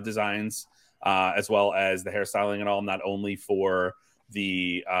designs, as well as the hairstyling and all, not only for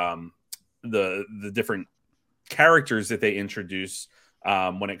the different characters that they introduce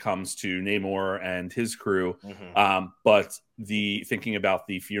when it comes to Namor and his crew. But the thinking about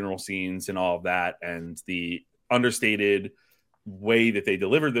the funeral scenes and all of that, and the understated way that they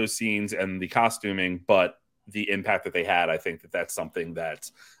delivered those scenes and the costuming, but the impact that they had, I think that that's something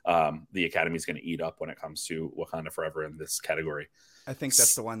that the Academy is going to eat up when it comes to Wakanda Forever in this category. I think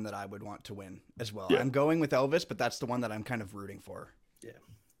that's the one that I would want to win as well. Yeah. I'm going with Elvis, but that's the one that I'm kind of rooting for.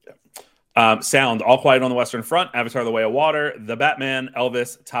 Sound, All Quiet on the Western Front, Avatar: The Way of Water, The Batman,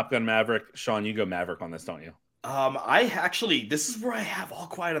 Elvis, Top Gun Maverick. Sean, you go Maverick on this, don't you? This is where I have All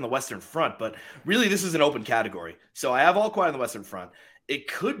Quiet on the Western Front, but really this is an open category. So I have All Quiet on the Western Front. It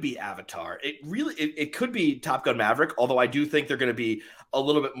could be Avatar. It could be Top Gun Maverick, although I do think they're going to be a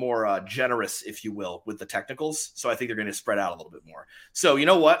little bit more generous, if you will, with the technicals. So I think they're going to spread out a little bit more. So you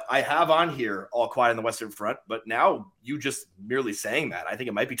know what? I have on here All Quiet on the Western Front, but now you just merely saying that, I think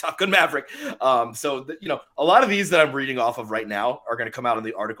it might be Top Gun Maverick. A lot of these that I'm reading off of right now are going to come out in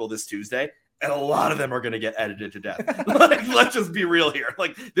the article this Tuesday. And a lot of them are going to get edited to death. Let's just be real here.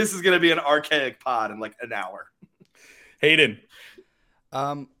 This is going to be an archaic pod in like an hour. Hayden.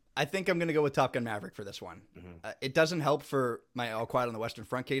 I think I'm going to go with Top Gun Maverick for this one. It doesn't help for my All Quiet on the Western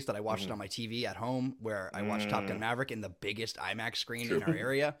Front case that I watched it on my TV at home, where I watched Top Gun Maverick in the biggest IMAX screen in our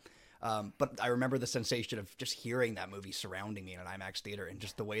area. But I remember the sensation of just hearing that movie surrounding me in an IMAX theater, and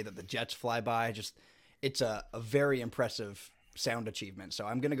just the way that the jets fly by. It's a very impressive sound achievement. So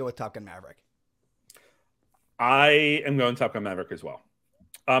I'm going to go with Top Gun Maverick. I am going Top Gun Maverick as well.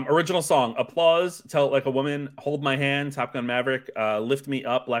 Original song, Applause, Tell It Like a Woman, Hold My Hand, Top Gun Maverick, Lift Me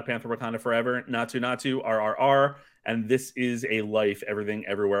Up, Black Panther Wakanda Forever, Natu Natu, RRR, and This Is a Life, Everything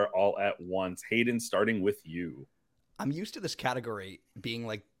Everywhere All at Once. Hayden, starting with you. I'm used to this category being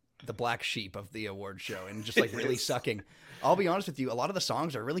like the black sheep of the award show and just like really sucking. I'll be honest with you, a lot of the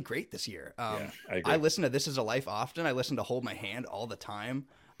songs are really great this year. I listen to This Is a Life often. I listen to Hold My Hand all the time.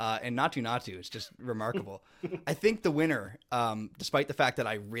 And Natu Natu is just remarkable. I think the winner, despite the fact that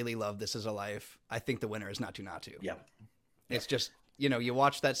I really love This Is a Life, I think the winner is Natu Natu. Yeah. It's just, you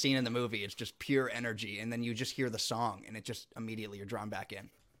watch that scene in the movie, it's just pure energy, and then you just hear the song, and it just immediately you're drawn back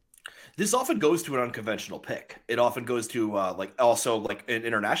in. This often goes to an unconventional pick. It often goes to also an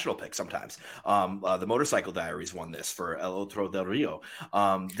international pick sometimes. The Motorcycle Diaries won this for El Otro del Rio.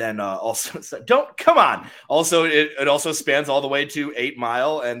 Come on. Also, it also spans all the way to 8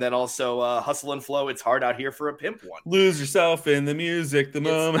 Mile, and then also Hustle and Flow. It's Hard Out Here for a Pimp one. Lose yourself in the music, the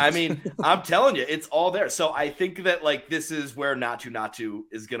moment. I mean, I'm telling you, it's all there. So I think that this is where Natu Natu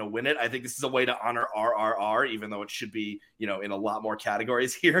is going to win it. I think this is a way to honor RRR, even though it should be, in a lot more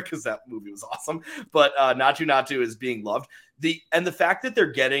categories here, because that movie was awesome. But Natu Natu is being loved. The fact that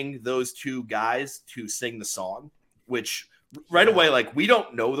they're getting those two guys to sing the song, which right away, we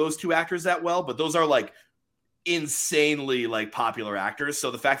don't know those two actors that well, but those are insanely popular actors.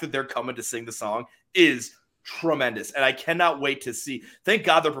 So the fact that they're coming to sing the song is tremendous. And I cannot wait to see. Thank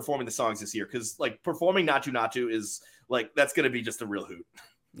God they're performing the songs this year, because performing Natu Natu is that's going to be just a real hoot.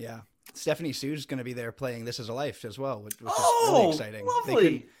 Yeah. Stephanie Sue's going to be there playing This Is a Life as well, which is really exciting.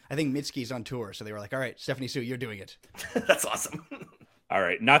 Lovely. I think Mitski's on tour, so they were like, all right, Stephanie Sue, you're doing it. That's awesome. All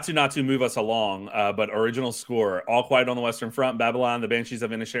right, Natu Natu move us along, but original score, All Quiet on the Western Front, Babylon, The Banshees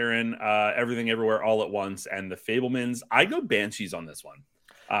of Inisherin, Everything Everywhere All at Once, and The Fabelmans. I go Banshees on this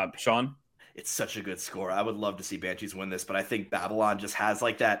one. Sean? It's such a good score. I would love to see Banshees win this, but I think Babylon just has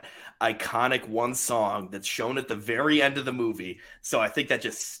that iconic one song that's shown at the very end of the movie. So I think that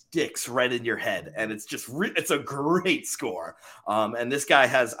just sticks right in your head, and it's just it's a great score. And this guy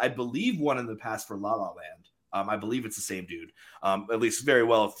has, I believe, won in the past for La La Land. I believe it's the same dude, at least very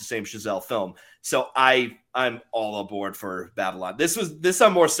well, it's the same Chazelle film. So I'm all aboard for Babylon. This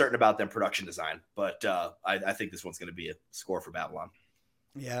I'm more certain about than production design, but I think this one's going to be a score for Babylon.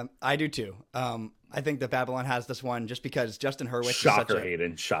 Yeah, I do too. I think that Babylon has this one just because Justin Hurwitz Shocker, is such a...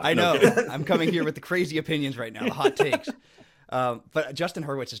 Hayden. Shocker. I know. I'm coming here with the crazy opinions right now, the hot takes. But Justin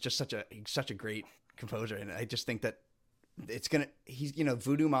Hurwitz is just such a great composer, and I just think that he's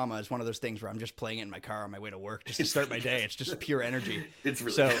Voodoo Mama is one of those things where I'm just playing it in my car on my way to work just to start my day. It's just pure energy. It's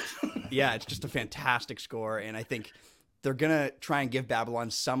really so yeah, it's just a fantastic score, and I think they're gonna try and give Babylon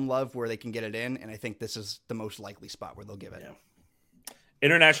some love where they can get it in, and I think this is the most likely spot where they'll give it. Yeah.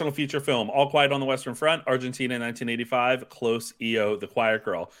 International feature film, All Quiet on the Western Front, Argentina 1985, Close, EO, The Quiet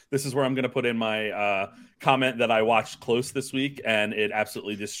Girl. This is where I'm going to put in my comment that I watched Close this week, and it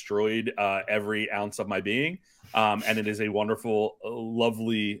absolutely destroyed every ounce of my being. And it is a wonderful,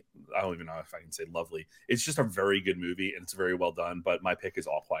 lovely, I don't even know if I can say lovely. It's just a very good movie, and it's very well done. But my pick is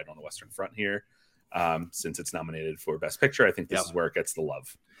All Quiet on the Western Front here. Since it's nominated for Best Picture, I think this is where it gets the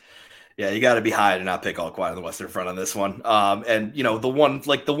love. Yeah, you got to be high to not pick All Quiet on the Western Front on this one. And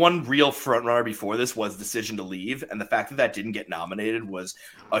the one real front runner before this was Decision to Leave, and the fact that that didn't get nominated was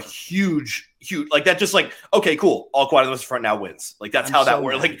a huge like that. Just like, okay, cool, All Quiet on the Western Front now wins. Like that's how that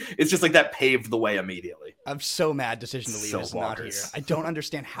worked. Like it's just like that paved the way immediately. I'm so mad Decision to Leave is not here. I don't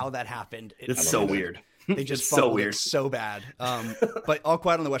understand how that happened. It's so weird. They just fumbled it so bad. But All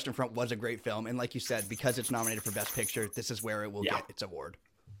Quiet on the Western Front was a great film, and like you said, because it's nominated for Best Picture, this is where it will get its award.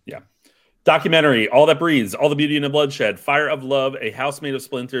 Yeah. Documentary, All That Breathes, All the Beauty and the Bloodshed, Fire of Love, A House Made of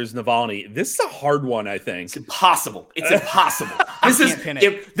Splinters, Navalny. This is a hard one, I think. It's impossible.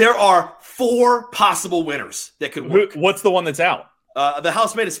 There are 4 possible winners that could work. What's the one that's out? The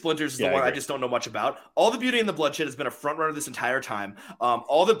House Made of Splinters is the one I just don't know much about. All the Beauty and the Bloodshed has been a front runner this entire time.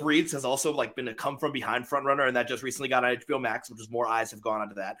 All That Breathes has also been a come from behind front runner, and that just recently got on HBO Max, which is more eyes have gone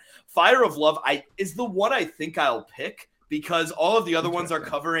onto that. Fire of Love is the one I think I'll pick, because all of the other ones are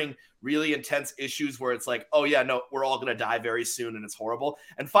covering really intense issues where it's like, oh yeah, no, we're all going to die very soon and it's horrible.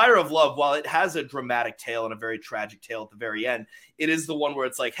 And Fire of Love, while it has a dramatic tale and a very tragic tale at the very end, it is the one where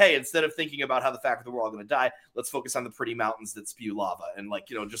it's like, hey, instead of thinking about how the fact that we're all going to die, let's focus on the pretty mountains that spew lava and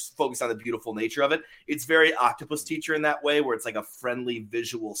just focus on the beautiful nature of it. It's very Octopus Teacher in that way, where it's like a friendly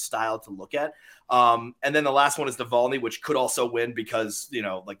visual style to look at. And then the last one is Navalny, which could also win because,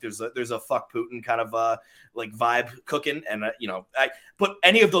 there's a fuck Putin kind of vibe cooking. And, but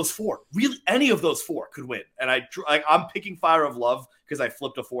any of those 4, really any of those 4 could win. And I'm picking Fire of Love because I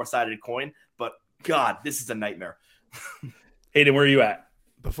flipped a 4-sided coin, but God, this is a nightmare. Hayden, where are you at?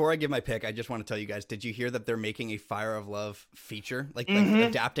 Before I give my pick, I just want to tell you guys, did you hear that they're making a Fire of Love feature? Like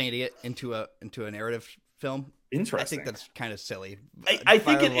adapting it into a narrative film? Interesting. I think that's kind of silly. I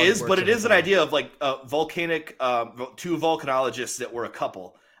think it is, but it is an idea of volcanic 2 volcanologists that were a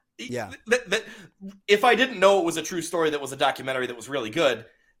couple. Yeah. If I didn't know it was a true story that was a documentary that was really good,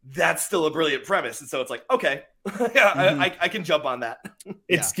 that's still a brilliant premise. And so it's like, okay, I can jump on that.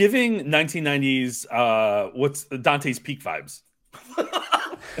 It's giving 1990s, what's Dante's Peak vibes.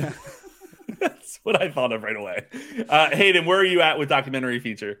 That's what I thought of right away. Hayden, where are you at with documentary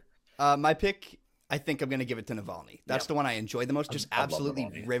feature? My pick, I think I'm going to give it to Navalny. That's the one I enjoy the most. Just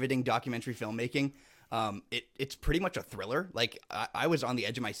absolutely riveting documentary filmmaking. It's pretty much a thriller. Like I was on the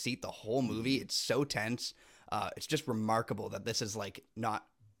edge of my seat the whole movie. It's so tense. It's just remarkable that this is not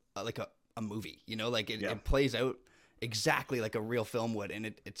a movie, it plays out exactly like a real film would.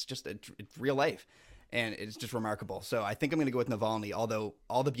 And it's just it's real life. And it's just remarkable. So I think I'm going to go with Navalny, although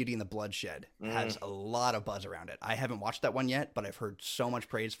All the Beauty and the Bloodshed has a lot of buzz around it. I haven't watched that one yet, but I've heard so much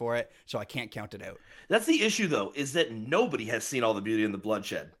praise for it, so I can't count it out. That's the issue, though, is that nobody has seen All the Beauty and the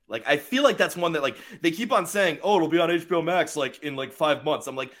Bloodshed. I feel like that's one that, they keep on saying, oh, it'll be on HBO Max, in 5 months.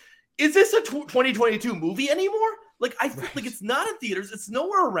 I'm like, is this a 2022 movie anymore? I feel like it's not in theaters. It's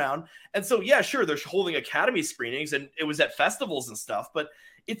nowhere around. And so, yeah, sure, they're holding Academy screenings, and it was at festivals and stuff, but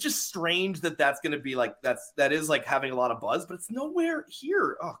it's just strange that that's going to be that is having a lot of buzz, but it's nowhere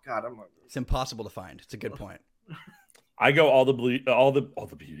here. Oh God, it's impossible to find. It's a good point. I go all the beauty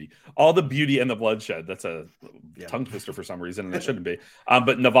and the bloodshed. That's a tongue twister for some reason, and it shouldn't be.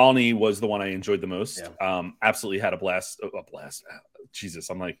 But Navalny was the one I enjoyed the most. Yeah. Absolutely had a blast.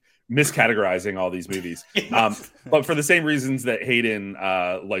 Jesus, I'm miscategorizing all these movies. But for the same reasons that Hayden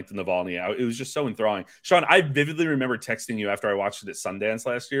liked Navalny, it was just so enthralling. Sean, I vividly remember texting you after I watched it at Sundance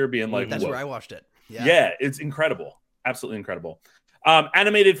last year, being like, "That's where I watched it." Yeah, it's incredible, absolutely incredible.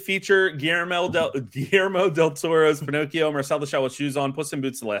 Animated feature: Guillermo del Toro's Pinocchio, Marcel the Shell with Shoes on, Puss in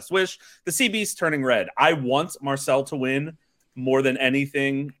Boots: The Last Wish, The Sea Beast Turning Red. I want Marcel to win more than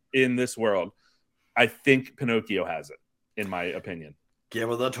anything in this world. I think Pinocchio has it, in my opinion.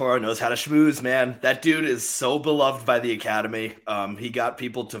 Guillermo del Toro knows how to schmooze, man. That dude is so beloved by the Academy. He got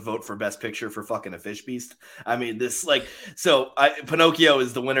people to vote for Best Picture for fucking A Fish Beast. I mean, Pinocchio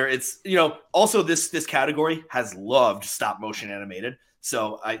is the winner. It's, also this category has loved stop motion animated.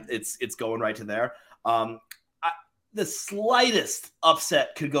 So it's going right to there. The slightest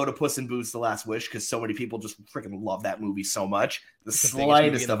upset could go to Puss in Boots: The Last Wish, because so many people just freaking love that movie so much. The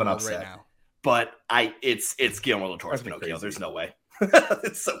slightest of an upset. Right now. But it's Guillermo del Toro's Pinocchio. There's no way.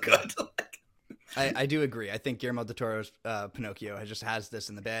 It's so good. I do agree. I think Guillermo del Toro's Pinocchio has this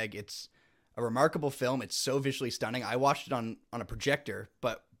in the bag. It's a remarkable film. It's so visually stunning. I watched it on a projector,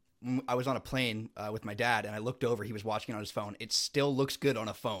 but I was on a plane with my dad, and I looked over. He was watching it on his phone. It still looks good on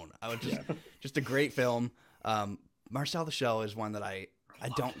a phone. Just a great film. Marcel the Shell is one that I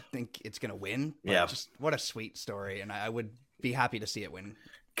don't think it's going to win. But just what a sweet story, and I would be happy to see it win.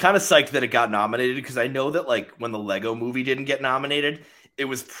 Kind of psyched that it got nominated, because I know that when the Lego movie didn't get nominated, it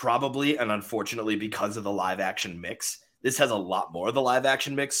was probably and unfortunately because of the live action mix. This has a lot more of the live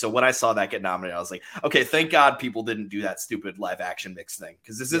action mix. So when I saw that get nominated, I was like, okay, thank God people didn't do that stupid live action mix thing,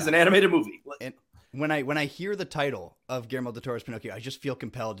 because this is an animated movie. And when I hear the title of Guillermo del Toro's Pinocchio, I just feel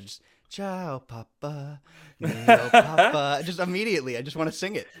compelled to just ciao papa, mio papa. Just immediately, I just want to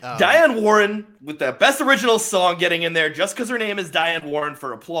sing it. Diane Warren with the best original song getting in there just because her name is Diane Warren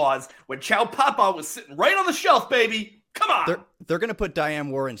for applause when Ciao Papa was sitting right on the shelf, baby. Come on. They're going to put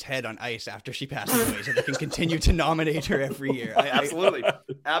Diane Warren's head on ice after she passes away so they can continue to nominate her every year. Absolutely.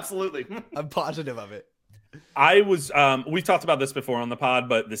 Absolutely. I'm positive of it. I was, we've talked about this before on the pod,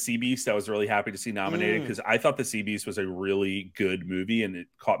 but the Sea Beast, I was really happy to see nominated because I thought the Sea Beast was a really good movie, and it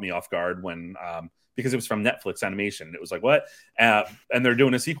caught me off guard when, because it was from Netflix Animation. It was like, what? And they're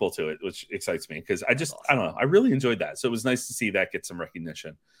doing a sequel to it, which excites me because I don't know. I really enjoyed that. So it was nice to see that get some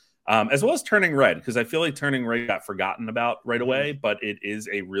recognition. As well as Turning Red, because I feel like Turning Red got forgotten about right away, but it is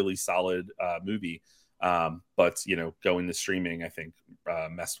a really solid movie. But going to streaming, I think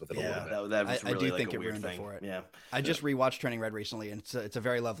messed with it a little bit. That was really I do like think a it weird ruined thing. it for it. Yeah, I just rewatched Turning Red recently, and it's a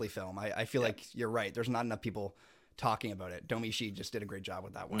very lovely film. I feel like you're right. There's not enough people talking about it. Domi Shi just did a great job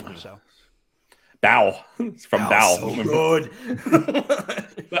with that one. So. Bao from Bao. So good.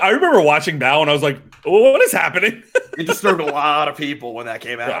 I remember watching Bao and I was like, oh, what is happening? It disturbed a lot of people when that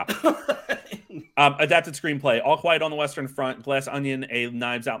came out. Yeah. Adapted screenplay: All Quiet on the Western Front, Glass Onion, A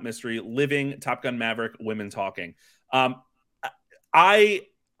Knives Out Mystery, Living, Top Gun Maverick, Women Talking. I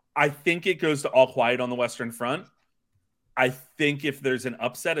think it goes to All Quiet on the Western Front. I think if there's an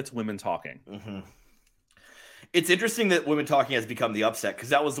upset, it's Women Talking. Mm-hmm. It's interesting that Women Talking has become the upset, because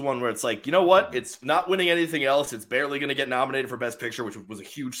that was the one where it's like, you know what? It's not winning anything else. It's barely going to get nominated for Best Picture, which was a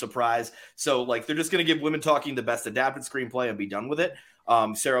huge surprise. So, like, they're just going to give Women Talking the Best Adapted Screenplay and be done with it.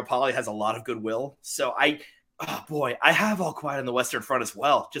 Sarah Polley has a lot of goodwill. So, I have All Quiet on the Western Front as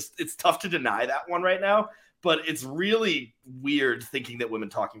well. Just, it's tough to deny that one right now. But it's really weird thinking that Women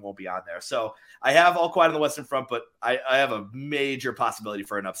Talking won't be on there. So I have All Quiet on the Western Front, but I have a major possibility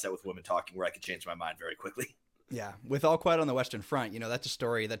for an upset with Women Talking where I could change my mind very quickly. Yeah, with All Quiet on the Western Front, that's a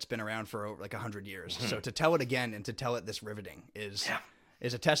story that's been around for like 100 years. Mm-hmm. So to tell it again and to tell it this riveting is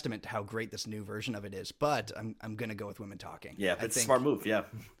a testament to how great this new version of it is. But I'm going to go with Women Talking. Yeah, it's a smart move, yeah.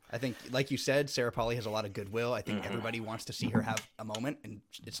 I think, like you said, Sarah Polley has a lot of goodwill. I think everybody wants to see her have a moment, and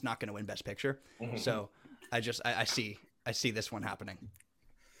it's not going to win Best Picture. Mm-hmm. So I see this one happening.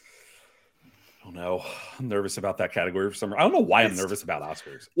 I don't know. I'm nervous about that category for some reason. I don't know why I'm nervous about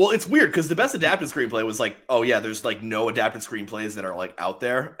Oscars. Well, it's weird because the Best Adapted Screenplay was like, oh yeah, there's like no adapted screenplays that are like out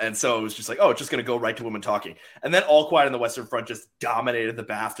there. And so it was just like, oh, it's just going to go right to Women Talking. And then All Quiet on the Western Front just dominated the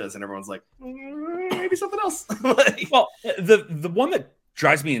BAFTAs, and everyone's like, maybe something else. Well, the one that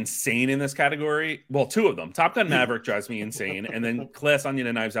drives me insane in this category, well, two of them. Top Gun Maverick drives me insane, and then Glass Onion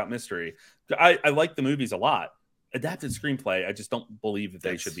and Knives Out Mystery. I like the movies a lot. Adapted screenplay, I just don't believe that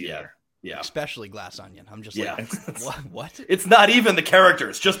they should be there. Yeah, especially Glass Onion. I'm just like, what? It's not even the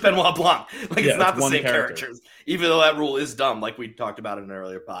characters, just Benoit Blanc. Like, it's not the same characters, even though that rule is dumb, like we talked about in an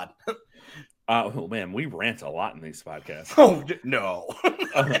earlier pod. Oh man, we rant a lot in these podcasts. Oh no.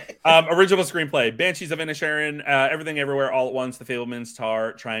 Original screenplay: Banshees of Inisherin, Everything Everywhere All at Once, The Fabelmans,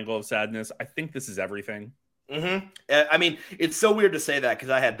 Tar, Triangle of Sadness. I think this is everything. Mm-hmm. I mean, it's so weird to say that because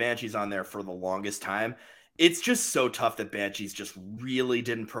I had Banshees on there for the longest time. It's just so tough that Banshees just really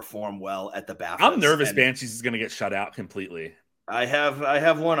didn't perform well at the BAFTAs. I'm nervous Banshees is going to get shut out completely. I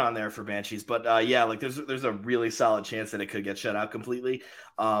have one on there for Banshees, but like there's a really solid chance that it could get shut out completely.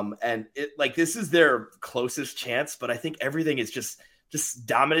 And it, like, this is their closest chance, but I think Everything is just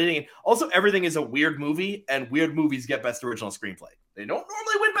dominating. Also, Everything is a weird movie, and weird movies get Best Original Screenplay. They don't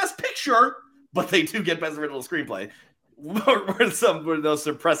normally win Best Picture, but they do get Best Original Screenplay. There's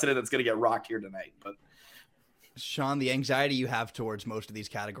some precedent that's going to get rocked here tonight, but. Sean, the anxiety you have towards most of these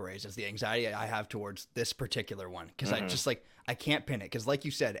categories is the anxiety I have towards this particular one. Because I can't pin it. Because like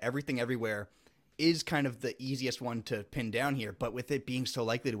you said, Everything Everywhere is kind of the easiest one to pin down here. But with it being so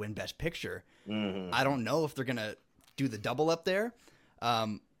likely to win Best Picture, I don't know if they're going to do the double up there.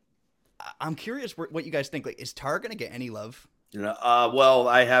 I'm curious what you guys think. Like, is Tar going to get any love? Well,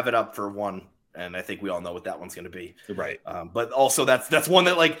 I have it up for one. And I think we all know what that one's going to be. Right. But also that's one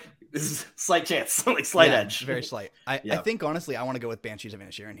that, like, this is slight chance, like slight edge. Very slight. I think, honestly, I want to go with Banshees of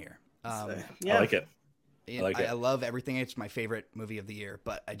Inisherin here. I like it. I love Everything. It's my favorite movie of the year,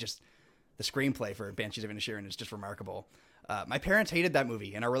 but the screenplay for Banshees of Inisherin is just remarkable. My parents hated that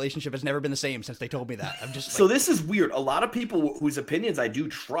movie, and our relationship has never been the same since they told me that. I'm just so this is weird. A lot of people whose opinions I do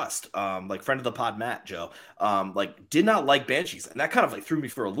trust, like friend of the pod Matt Joe, like did not like Banshees, and that kind of like threw me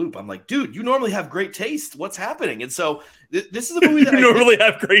for a loop. I'm like, dude, you normally have great taste. What's happening? And so this is a movie that you normally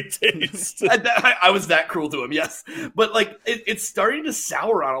have great taste. I was that cruel to him, yes, but like it's starting to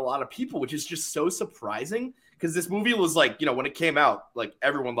sour on a lot of people, which is just so surprising. Because this movie was like, when it came out, like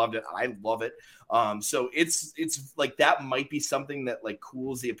everyone loved it. I love it. So it's like that might be something that like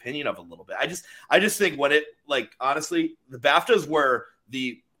cools the opinion of a little bit. I just think when it like honestly, the BAFTAs were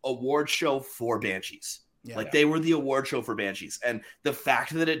the award show for Banshees. Yeah. They were the award show for Banshees, and the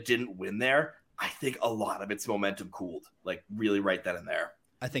fact that it didn't win there, I think a lot of its momentum cooled. Like really right then and there.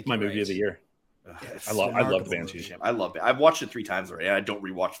 I think my movie of the year. I love the Banshee. I love it. I've watched it 3 times already. I don't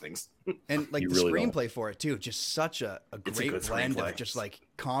rewatch things. And like the really screenplay for it too, just such a great blend of just like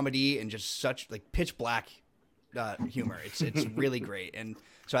comedy and just such like pitch black humor. It's really great, and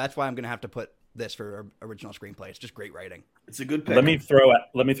so that's why I'm gonna have to put this for original screenplay. It's just great writing. It's a good pick. Let me throw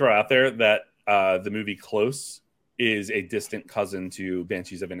out there that the movie Close is a distant cousin to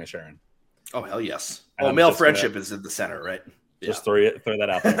Banshees of Inisherin. Oh hell yes! Male friendship is at the center, right? Just throw that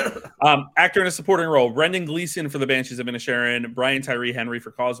out there. Actor in a supporting role: Brendan Gleeson for the Banshees of Inisherin, Brian Tyree Henry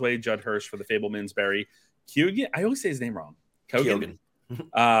for Causeway, Judd Hirsch for the Fabelmans, Barry Keoghan. I always say his name wrong. Keoghan.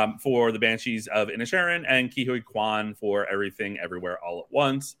 For the Banshees of Inisherin, and Ke Kwan for Everything Everywhere All at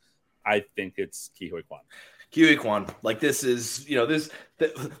Once. I think it's Ke Kwan. Ke Kwan. Like this is,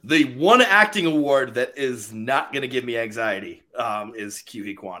 the one acting award that is not going to give me anxiety is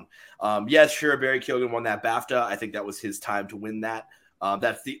Ke Kwan. Yes, sure, Barry Keoghan won that BAFTA. I think that was his time to win that.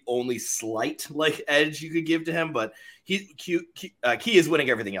 That's the only slight edge you could give to him, but Ke is winning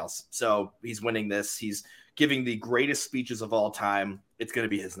everything else. So he's winning this. He's giving the greatest speeches of all time. It's going to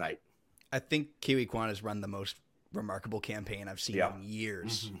be his night. I think Ke Kwan has run the most remarkable campaign I've seen in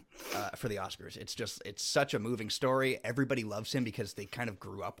years for the Oscars. It's such a moving story. Everybody loves him because they kind of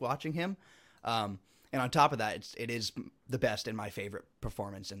grew up watching him. And on top of that, it is the best and my favorite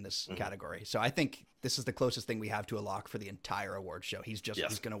performance in this category. So I think this is the closest thing we have to a lock for the entire award show. He's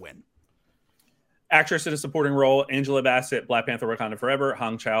going to win. Actress in a supporting role: Angela Bassett, Black Panther: Wakanda Forever;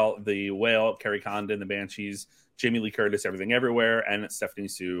 Hong Chow, The Whale; Carrie Condon, The Banshees; Jamie Lee Curtis, Everything Everywhere; and Stephanie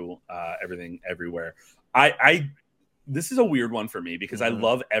Sue, Everything Everywhere. This is a weird one for me because I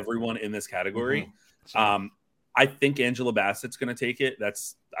love everyone in this category. I think Angela Bassett's going to take it.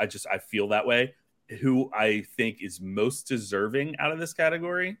 I feel that way. Who I think is most deserving out of this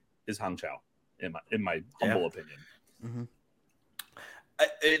category is Hong Chow, in my humble opinion.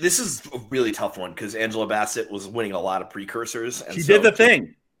 This is a really tough one because Angela Bassett was winning a lot of precursors. And She did the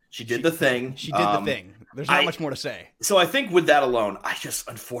thing. She did the thing. There's not much more to say. So I think with that alone, I just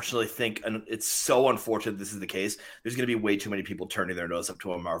unfortunately think, and it's so unfortunate this is the case, there's going to be way too many people turning their nose up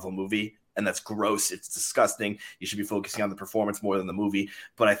to a Marvel movie. And that's gross. It's disgusting. You should be focusing on the performance more than the movie.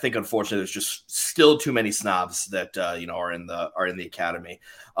 But I think, unfortunately, there's just still too many snobs that are in the Academy.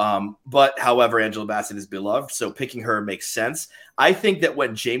 But however, Angela Bassett is beloved, so picking her makes sense. I think that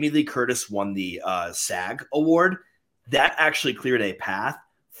when Jamie Lee Curtis won the SAG award, that actually cleared a path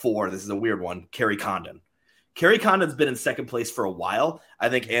for, this is a weird one, Carrie Condon. Carrie Condon's been in second place for a while. I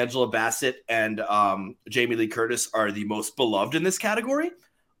think Angela Bassett and Jamie Lee Curtis are the most beloved in this category.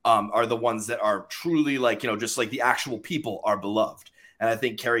 Are the ones that are truly just like the actual people are beloved. And I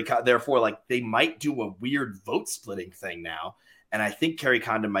think therefore, they might do a weird vote splitting thing now. And I think Carrie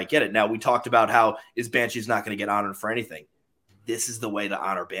Condon might get it. Now, we talked about how is Banshees not going to get honored for anything. This is the way to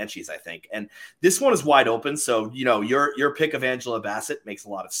honor Banshees, I think. And this one is wide open. So, your pick of Angela Bassett makes a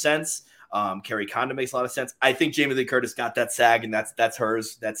lot of sense. Carrie Condon makes a lot of sense. I think Jamie Lee Curtis got that SAG, and that's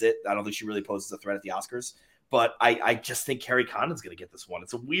hers. That's it. I don't think she really poses a threat at the Oscars. But I just think Carrie Condon's going to get this one.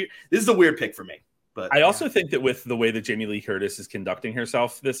 This is a weird pick for me. But I also think that with the way that Jamie Lee Curtis is conducting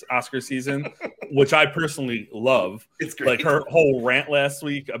herself this Oscar season, which I personally love, it's great. Like her whole rant last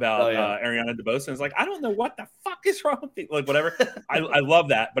week about Ariana DeBose, is like, I don't know what the fuck is wrong with me. Like, whatever. I love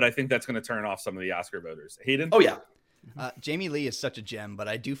that, but I think that's going to turn off some of the Oscar voters. Hayden? Oh, yeah. Jamie Lee is such a gem, but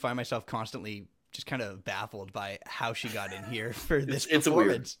I do find myself constantly just kind of baffled by how she got in here for this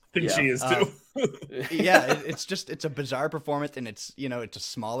performance. I think she is too. It's a bizarre performance, and it's a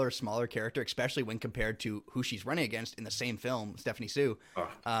smaller character, especially when compared to who she's running against in the same film, Stephanie Sue.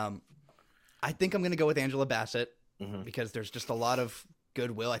 I think I'm going to go with Angela Bassett because there's just a lot of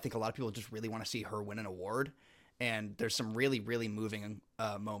goodwill. I think a lot of people just really want to see her win an award, and there's some really, really moving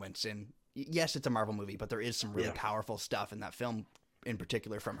moments. And yes, it's a Marvel movie, but there is some really powerful stuff in that film in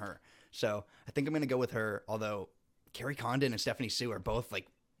particular from her. So I think I'm going to go with her, although Carrie Condon and Stephanie Sue are both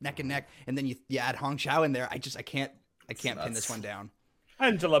neck and neck, and then you add Hong Chau in there. I can't pin this one down.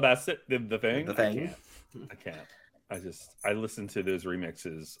 Angela Bassett did the thing. The thing. I can't. I listen to those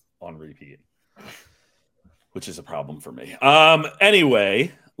remixes on repeat, which is a problem for me.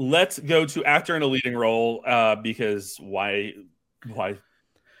 Anyway, let's go to actor in a leading role, because why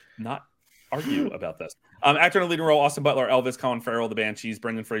not argue about this? Actor in a leading role: Austin Butler, Elvis, Colin Farrell, The Banshees,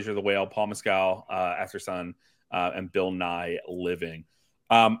 Brendan Fraser, The Whale, Paul Mescal, After Sun, and Bill Nye, Living.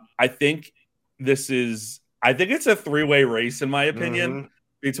 I think it's a three-way race, in my opinion,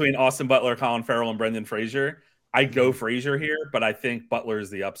 between Austin Butler, Colin Farrell, and Brendan Fraser. I go Fraser here, but I think Butler is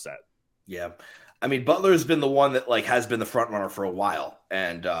the upset. Yeah. I mean, Butler's been the one that has been the front runner for a while.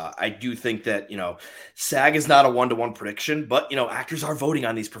 And I do think that, SAG is not a one-to-one prediction, but, actors are voting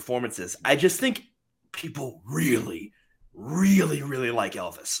on these performances. I just think people really, really, really like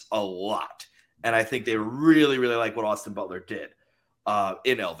Elvis a lot. And I think they really, really like what Austin Butler did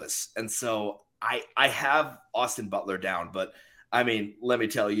in Elvis. And so I have Austin Butler down, but I mean, let me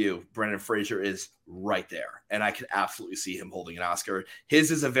tell you, Brendan Fraser is right there, and I can absolutely see him holding an Oscar. His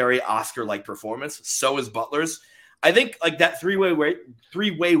is a very Oscar-like performance. So is Butler's. I think that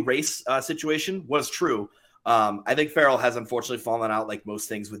three-way race situation was true. I think Farrell has unfortunately fallen out like most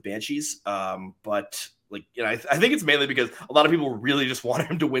things with Banshees, but I think it's mainly because a lot of people really just want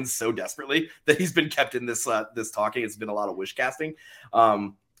him to win so desperately that he's been kept in this talking. It's been a lot of wish casting.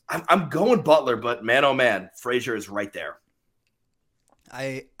 I'm going Butler, but man, oh man, Fraser is right there.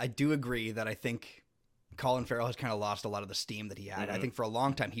 I do agree that I think Colin Farrell has kind of lost a lot of the steam that he had. I think for a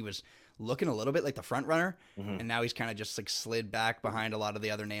long time he was looking a little bit like the front runner, and now he's kind of just slid back behind a lot of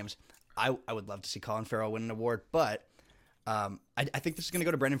the other names. I would love to see Colin Farrell win an award, but I think this is going to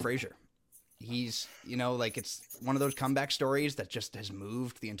go to Brendan Fraser. He's, it's one of those comeback stories that just has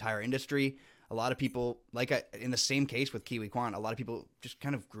moved the entire industry. A lot of people, in the same case with Kiwi Kwan, a lot of people just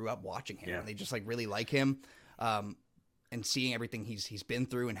kind of grew up watching him. And they just really like him. And seeing everything he's been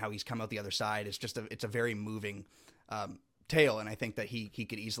through and how he's come out the other side is it's a very moving tale. And I think that he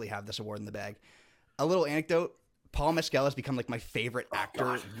could easily have this award in the bag. A little anecdote: Paul Mescal has become my favorite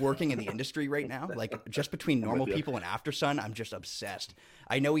actor working in the industry right now. Just between Normal People and After Sun, I'm just obsessed.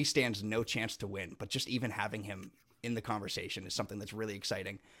 I know he stands no chance to win, but just even having him in the conversation is something that's really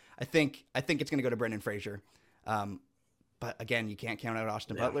exciting. I think it's going to go to Brendan Fraser. But again, you can't count out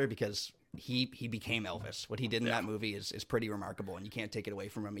Austin Butler because he became Elvis. What he did in that movie is pretty remarkable, and you can't take it away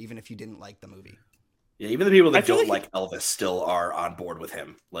from him, even if you didn't like the movie. Yeah, even the people that don't like Elvis still are on board with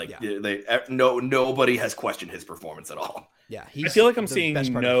him. Nobody has questioned his performance at all. Yeah, I feel like I'm seeing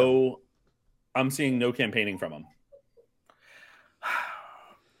no campaigning from him.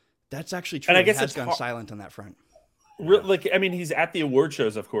 That's actually true. And I guess he has gone silent on that front. He's at the award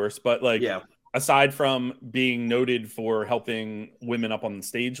shows, of course, but aside from being noted for helping women up on the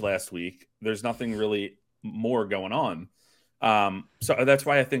stage last week, there's nothing really more going on. So that's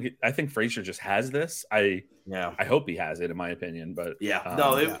why I think Fraser just has this. I hope he has it, in my opinion. But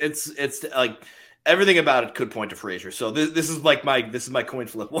it's everything about it could point to Fraser. So this is my coin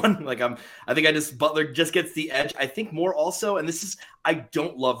flip one. I think Butler just gets the edge. I think more also, and I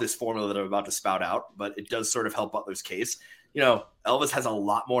don't love this formula that I'm about to spout out, but it does sort of help Butler's case. Elvis has a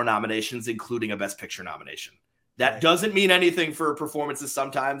lot more nominations, including a Best Picture nomination. That doesn't mean anything for performances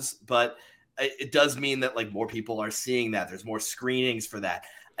sometimes, but it does mean that more people are seeing that. There's more screenings for that.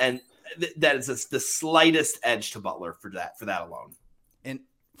 And that is the slightest edge to Butler for that alone. And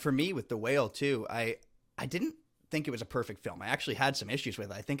for me with The Whale too, I didn't think it was a perfect film. I actually had some issues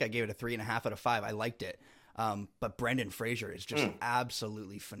with it. I think I gave it a 3.5 out of 5. I liked it. But Brendan Fraser is just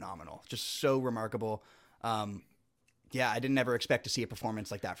absolutely phenomenal. Just so remarkable. I didn't ever expect to see a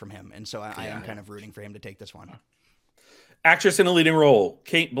performance like that from him. And so I am kind of rooting for him to take this one. Actress in a leading role: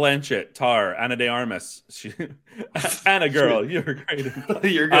 Cate Blanchett, Tar, Ana de Armas. Anna, girl, you're great.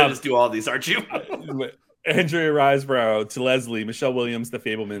 You're going to just do all these, aren't you? Andrea Riseborough, to Leslie, Michelle Williams, The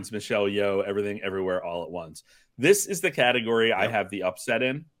Fablemans, Michelle Yeoh, Everything Everywhere All at Once. This is the category I have the upset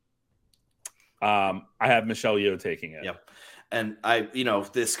in. I have Michelle Yeoh taking it. Yep. And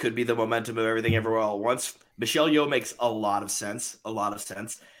this could be the momentum of Everything Everywhere All at Once. Michelle Yeoh makes a lot of sense.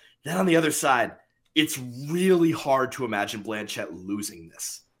 Then on the other side, it's really hard to imagine Blanchett losing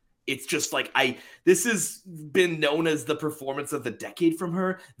this. It's just this has been known as the performance of the decade from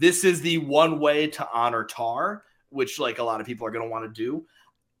her. This is the one way to honor Tar, which a lot of people are going to want to do.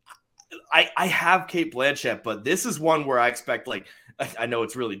 I have Cate Blanchett, but this is one where I expect I know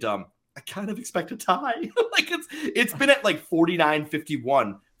it's really dumb. I kind of expect a tie. It's been at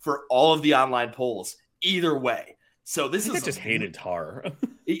 49-51 for all of the online polls either way. So this is just hated Tar.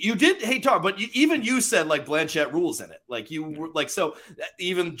 You did hate Tar, but even you said like Blanchett rules in it. Like you were like, so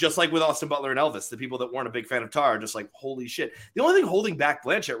even just like with Austin Butler and Elvis, the people that weren't a big fan of Tar are just like, holy shit. The only thing holding back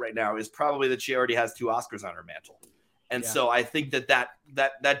Blanchett right now is probably that she already has 2 Oscars on her mantle. And so I think that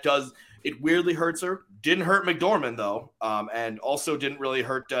does, it weirdly hurts her. Didn't hurt McDormand though. And also didn't really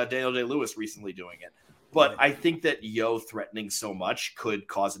hurt Daniel Day-Lewis recently doing it. But I think that Yo threatening so much could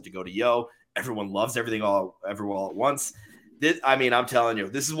cause it to go to Yo. Everyone loves everything everywhere all at once. I'm telling you,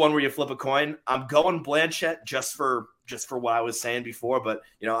 this is one where you flip a coin. I'm going Blanchett just for what I was saying before, but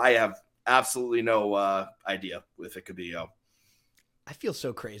I have absolutely no idea if it could be Yo. I feel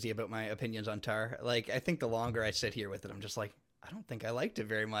so crazy about my opinions on Tar. Like, I think the longer I sit here with it, I'm just like, I don't think I liked it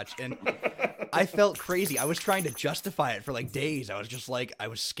very much. And I felt crazy. I was trying to justify it for like days. I was just like, I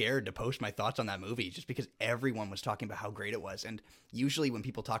was scared to post my thoughts on that movie just because everyone was talking about how great it was. And usually when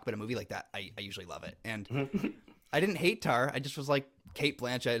people talk about a movie like that, I usually love it. And I didn't hate Tar. I just was like, Cate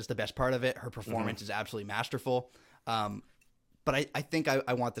Blanchett is the best part of it. Her performance is absolutely masterful. But I think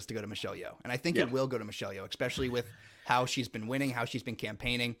I want this to go to Michelle Yeoh. And I think it will go to Michelle Yeoh, especially with how she's been winning, how she's been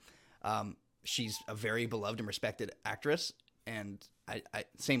campaigning. She's a very beloved and respected actress. And I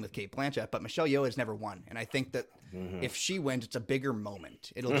same with Cate Blanchett. But Michelle Yeoh has never won. And I think that if she wins, it's a bigger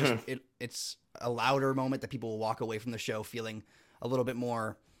moment. It'll just it's a louder moment that people will walk away from the show feeling a little bit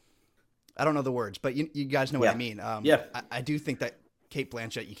more. I don't know the words, but you guys know what I mean. I do think that Cate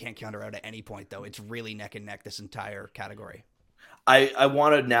Blanchett, you can't count her out at any point, though. It's really neck and neck, this entire category. I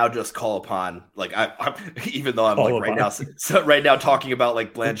want to now just call upon, like, I'm even though I'm like right now talking about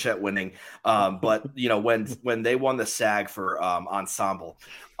like Blanchett winning, but when they won the SAG for ensemble,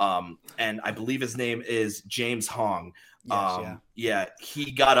 and I believe his name is James Hong.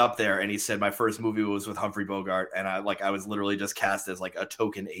 He got up there and he said, my first movie was with Humphrey Bogart, and I was literally just cast as like a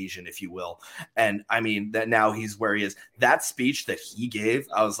token Asian, if you will. And I mean that now he's where he is. That speech that he gave,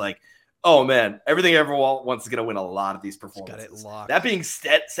 I was like, oh man, Everything Everywhere Once is going to win a lot of these performances. Got it locked. That being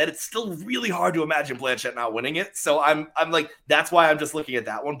said, it's still really hard to imagine Blanchett not winning it. So I'm like, that's why I'm just looking at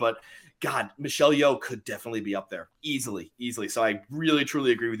that one. But God, Michelle Yeoh could definitely be up there easily. So I really,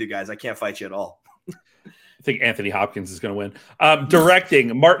 truly agree with you guys. I can't fight you at all. I think Anthony Hopkins is going to win.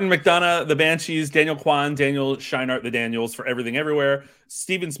 Directing, Martin McDonagh, The Banshees, Daniel Kwan, Daniel Scheinert, The Daniels for Everything Everywhere,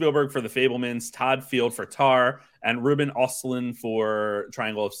 Steven Spielberg for The Fabelmans, Todd Field for Tar, and Ruben Östlund for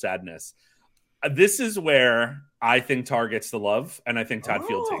Triangle of Sadness. This is where I think Tar gets the love, and I think Todd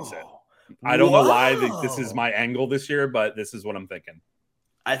Field takes it. I don't know why this is my angle this year, but this is what I'm thinking.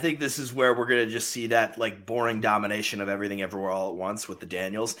 I think this is where we're going to just see that like boring domination of Everything Everywhere All at Once with the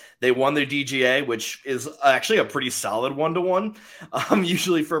Daniels. They won their DGA, which is actually a pretty solid 1-1,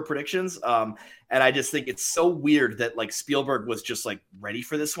 usually for predictions. And I just think it's so weird that like Spielberg was just like ready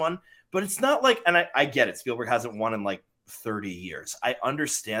for this one, but it's not like, and I get it. Spielberg hasn't won in like 30 years. I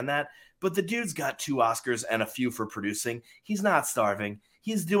understand that, but the dude's got 2 Oscars and a few for producing. He's not starving.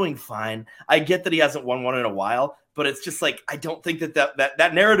 He's doing fine. I get that he hasn't won one in a while, but it's just like, I don't think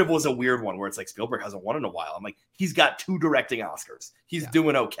that narrative was a weird one where it's like Spielberg hasn't won in a while. I'm like, he's got 2 directing Oscars. He's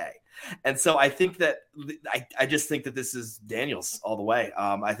doing okay. And so I think that I just think that this is Daniels all the way.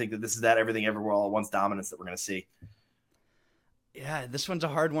 I think that this is that Everything Everywhere All at Once dominance that we're going to see. Yeah, this one's a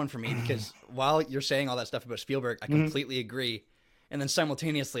hard one for me because while you're saying all that stuff about Spielberg, I completely agree. And then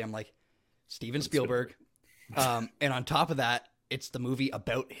simultaneously, I'm like, Steven Spielberg. And on top of that, it's the movie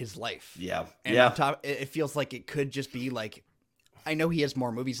about his life. Yeah. And on top, it feels like it could just be like, I know he has more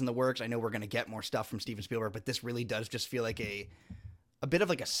movies in the works. I know we're going to get more stuff from Steven Spielberg, but this really does just feel like a bit of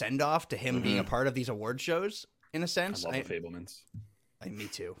like a send off to him being a part of these award shows in a sense. I love The Fabelmans. Me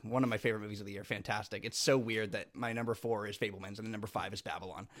too. One of my favorite movies of the year. Fantastic. It's so weird that my number 4 is Fabelmans and the number 5 is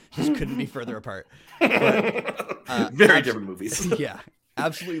Babylon. Just couldn't be further apart. But, very different movies. Yeah.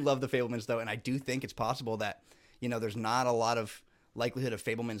 Absolutely love The Fabelmans though. And I do think it's possible that, there's not a lot of likelihood of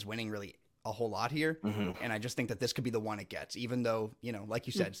Fabelmans winning really a whole lot here. And I just think that this could be the one it gets, even though, like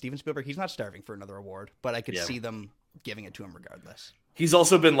you said, Steven Spielberg, he's not starving for another award, but I could see them giving it to him regardless. He's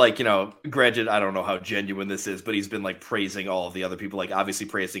also been like, granted, I don't know how genuine this is, but he's been like praising all of the other people, like obviously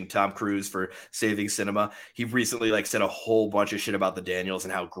praising Tom Cruise for saving cinema. He recently like said a whole bunch of shit about the Daniels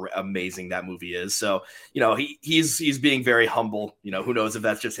and how amazing that movie is. So, he's being very humble. Who knows if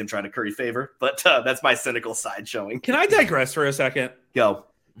that's just him trying to curry favor, but that's my cynical side showing. Can I digress for a second? Go.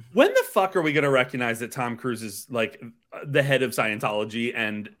 When the fuck are we going to recognize that Tom Cruise is like the head of Scientology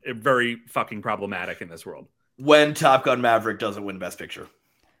and very fucking problematic in this world? When Top Gun Maverick doesn't win Best Picture.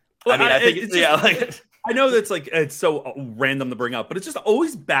 Well, I think it's just, I know that's like, it's so random to bring up, but it just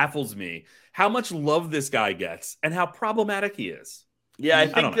always baffles me how much love this guy gets and how problematic he is. Yeah, I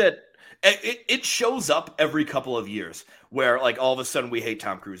think that It shows up every couple of years where like all of a sudden we hate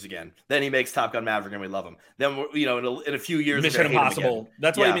Tom Cruise again. Then he makes Top Gun Maverick and we love him. Then in a few years, Mission Impossible.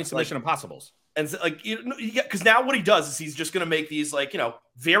 That's why he makes the like, Mission Impossibles. And so, like, because now what he does is he's just going to make these like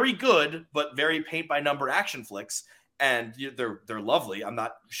very good but very paint by number action flicks, and they're lovely. I'm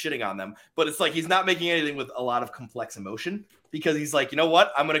not shitting on them, but it's like he's not making anything with a lot of complex emotion because he's like, you know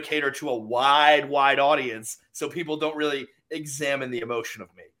what, I'm going to cater to a wide audience so people don't really examine the emotion of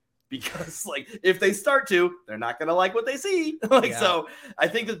me. Because like if they start to, they're not gonna like what they see. So I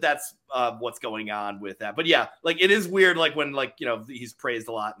think that's what's going on with that. But yeah, like it is weird. Like when he's praised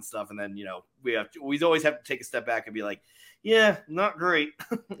a lot and stuff, and then we always have to take a step back and be like, yeah, not great.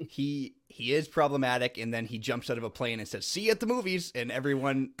 He is problematic, and then he jumps out of a plane and says, "See you at the movies," and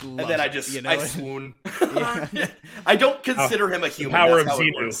everyone loves and then it, I swoon. I don't consider him a human. Power That's of how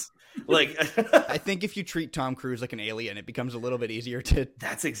it Xenu. works. Like I think if you treat Tom Cruise like an alien, it becomes a little bit easier to.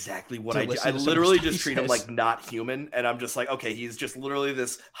 That's exactly what I do. listen I to some literally of the just stuff he treat him says. like not human, and I'm just like, okay, he's just literally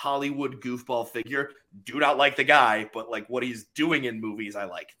this Hollywood goofball figure. Do not like the guy, but like what he's doing in movies, I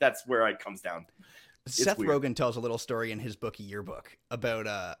like. That's where it comes down. Seth weird. Rogen tells a little story in his book Yearbook about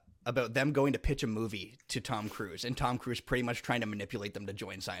them going to pitch a movie to Tom Cruise, and Tom Cruise pretty much trying to manipulate them to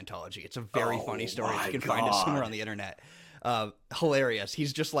join Scientology. It's a very funny story. my You can find it somewhere God. on the internet. Hilarious.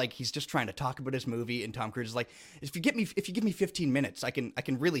 He's just trying to talk about his movie, and Tom Cruise is like, if you give me 15 minutes, I can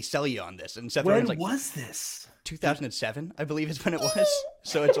really sell you on this. And Seth When Rogen's like, was this? 2007, I believe is when it was.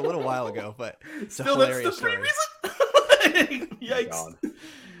 So it's a little while ago, but it's a Still, that's the hilarious story. prerequisite. Yikes!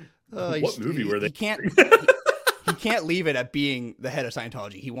 God. What movie were they? He can't leave it at being the head of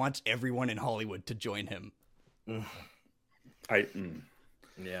Scientology. He wants everyone in Hollywood to join him.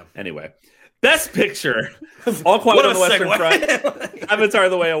 Yeah. Anyway, Best Picture. All Quiet What on a the Western segue. Front. Avatar: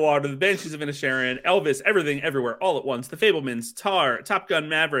 The Way of Water. The Banshees of Inisherin. Elvis. Everything Everywhere All at Once. The Fablemans. Tar. Top Gun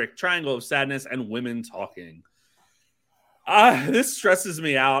Maverick. Triangle of Sadness. And Women Talking. This stresses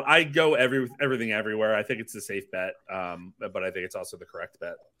me out. I go everything everywhere. I think it's a safe bet, but I think it's also the correct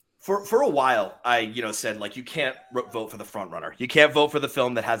bet. For a while, I said like you can't vote for the front runner. You can't vote for the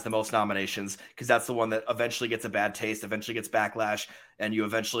film that has the most nominations because that's the one that eventually gets a bad taste, eventually gets backlash, and you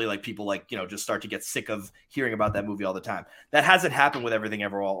eventually like people like just start to get sick of hearing about that movie all the time. That hasn't happened with Everything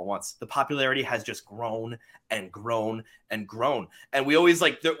Ever All at Once. The popularity has just grown and grown and grown, and we always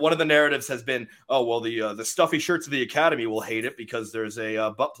like one of the narratives has been, oh well, the stuffy shirts of the Academy will hate it because there's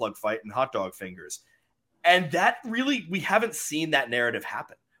a butt plug fight and hot dog fingers, and that really we haven't seen that narrative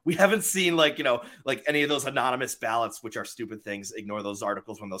happen. We haven't seen like any of those anonymous ballots, which are stupid things. Ignore those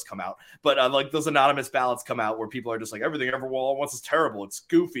articles when those come out. But like those anonymous ballots come out where people are just like, Everything Ever All at Once is terrible. It's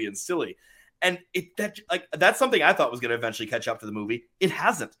goofy and silly. And that's something I thought was going to eventually catch up to the movie. It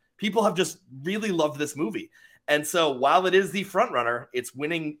hasn't. People have just really loved this movie. And so while it is the front runner, it's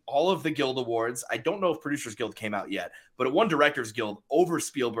winning all of the Guild Awards. I don't know if Producers Guild came out yet, but it won Directors Guild over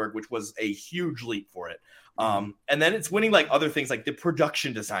Spielberg, which was a huge leap for it. And then it's winning like other things like the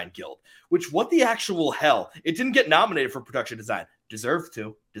Production Design Guild, which what the actual hell? It didn't get nominated for production design. Deserves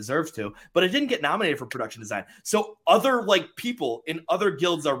to, but it didn't get nominated for production design. So other like people in other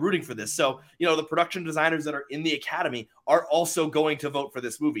guilds are rooting for this. So, the production designers that are in the Academy are also going to vote for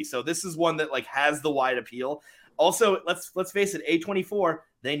this movie. So this is one that like has the wide appeal. Also, let's face it, A24,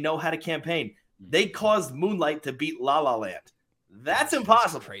 they know how to campaign. They caused Moonlight to beat La La Land. That's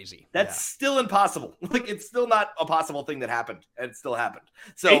impossible. That's crazy. That's still impossible. Like it's still not a possible thing that happened, and it still happened.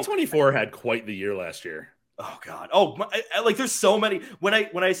 So A24 had quite the year last year. Oh God! Oh, like there's so many. When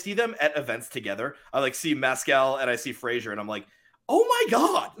I see them at events together, I like see Mescal and I see Frasier, and I'm like, oh my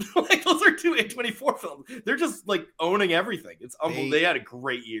God! Like those are two A24 films. They're just like owning everything. It's unbelievable. They had a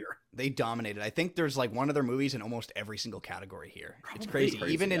great year. They dominated. I think there's like one of their movies in almost every single category here. It's crazy.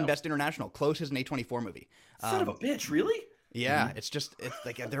 Even in Best International, Close is an A24 movie. Son of a bitch! Really? Yeah, it's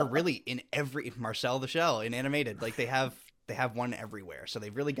like they're really in every Marcel the Shell in animated. Like they have one everywhere. So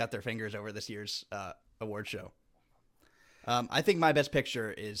they've really got their fingers over this year's award show. I think my best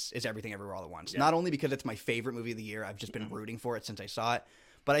picture is Everything Everywhere All at Once. Yeah. Not only because it's my favorite movie of the year, I've just been rooting for it since I saw it,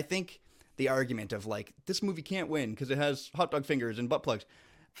 but I think the argument of like this movie can't win because it has hot dog fingers and butt plugs.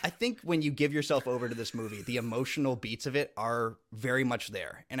 I think when you give yourself over to this movie, the emotional beats of it are very much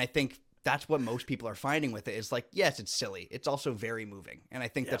there, and I think that's what most people are finding with it is like, yes, it's silly. It's also very moving. And I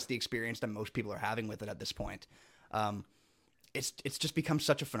think that's the experience that most people are having with it at this point. It's just become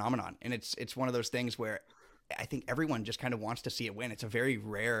such a phenomenon. And it's one of those things where I think everyone just kind of wants to see it win. It's a very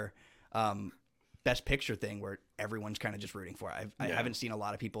rare Best Picture thing where everyone's kind of just rooting for it. I haven't seen a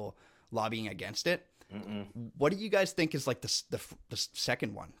lot of people lobbying against it. What do you guys think is like the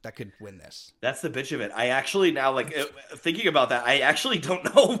second one that could win this? That's the bitch of it. I actually now thinking about that. I actually don't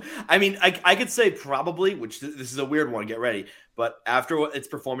know. I mean, I could say probably, which this is a weird one. Get ready, but after its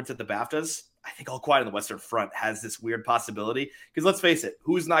performance at the BAFTAs, I think All Quiet on the Western Front has this weird possibility. Because let's face it,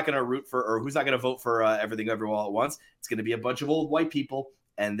 who's not going to root for or who's not going to vote for Everything Everywhere All at Once? It's going to be a bunch of old white people,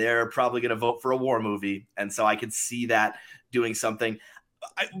 and they're probably going to vote for a war movie. And so I could see that doing something.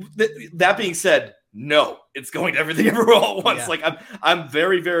 That being said, no, it's going to Everything Everywhere All at Once. Yeah. Like I'm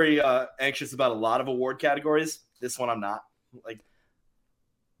very, very anxious about a lot of award categories. This one I'm not. Like,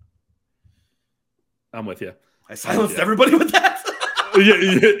 I'm with you. I silenced everybody with that.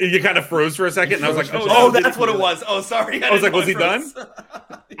 You kind of froze for a second, and I was like, "Oh, that's what it was." Oh, sorry. I was like, "Was he done?"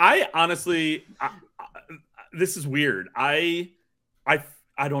 I honestly, this is weird. I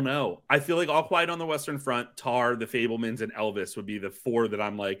don't know. I feel like All Quiet on the Western Front, Tar, The Fabelmans, and Elvis would be the four that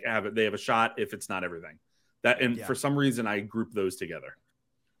I'm like, they have a shot if it's not everything. For some reason, I group those together.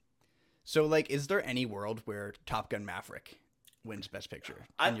 So, like, is there any world where Top Gun Maverick wins Best Picture?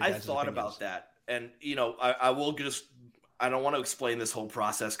 I thought about that, and I don't want to explain this whole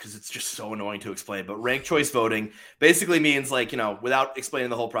process because it's just so annoying to explain, but ranked choice voting basically means, like, without explaining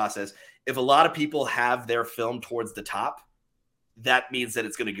the whole process, if a lot of people have their film towards the top, that means that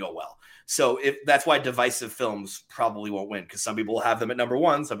it's going to go well. So that's why divisive films probably won't win, because some people will have them at number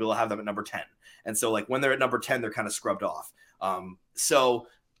 1, some people will have them at number 10. And so, like, when they're at number 10, they're kind of scrubbed off. So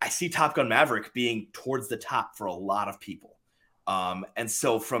I see Top Gun Maverick being towards the top for a lot of people. And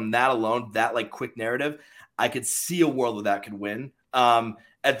so from that alone, that like quick narrative, I could see a world where that could win.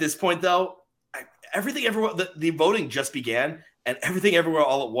 At this point, though, Everything Everywhere, the voting just began, and Everything Everywhere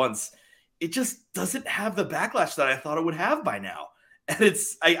All at Once, it just doesn't have the backlash that I thought it would have by now. And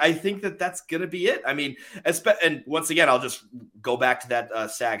I think that's going to be it. I mean, and once again, I'll just go back to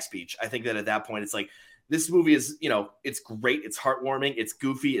that SAG speech. I think that at that point, it's like, this movie is, it's great. It's heartwarming. It's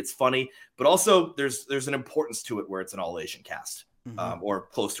goofy. It's funny. But also there's an importance to it where it's an all Asian cast, or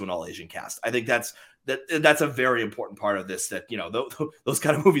close to an all Asian cast. I think that's a very important part of this, that, those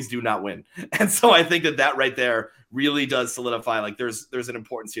kind of movies do not win. And so I think that right there really does solidify, like, there's an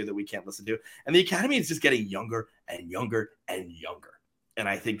importance here that we can't listen to. And the Academy is just getting younger and younger and younger. And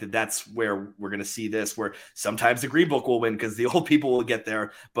I think that's where we're going to see this, where sometimes the Green Book will win because the old people will get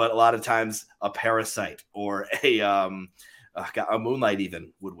there, but a lot of times a Parasite or a Moonlight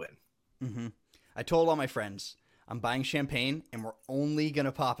even would win. Mm-hmm. I told all my friends, I'm buying champagne and we're only going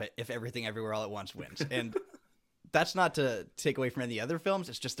to pop it if Everything Everywhere All at Once wins. And that's not to take away from any other films.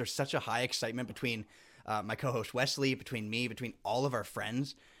 It's just there's such a high excitement between my co-host Wesley, between me, between all of our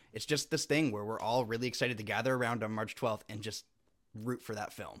friends. It's just this thing where we're all really excited to gather around on March 12th and just root for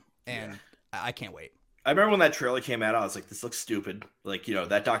that film. And I can't wait. I remember when that trailer came out, I was like, this looks stupid. Like,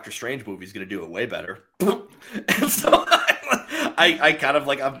 that Doctor Strange movie is going to do it way better. And so I kind of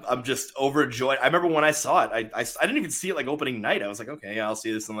like, I'm just overjoyed. I remember when I saw it, I didn't even see it like opening night. I was like, okay, yeah, I'll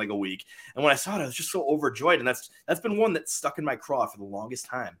see this in like a week. And when I saw it, I was just so overjoyed. And that's been one that stuck in my craw for the longest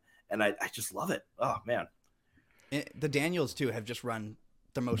time. And I just love it. Oh, man. The Daniels, too, have just run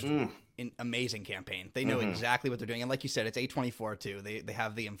the most amazing campaign. They know exactly what they're doing. And like you said, it's A24 too. They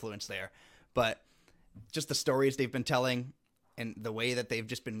have the influence there. But just the stories they've been telling and the way that they've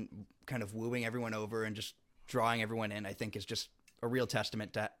just been kind of wooing everyone over and just drawing everyone in, I think is just a real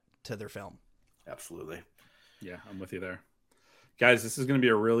testament to their film. Absolutely. Yeah, I'm with you there. Guys, this is going to be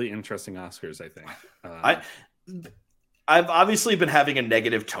a really interesting Oscars, I think. I've obviously been having a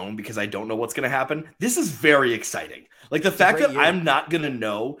negative tone because I don't know what's going to happen. This is very exciting. Like the fact that I'm not going to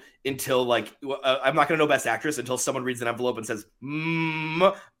know until I'm not going to know Best Actress until someone reads an envelope and says,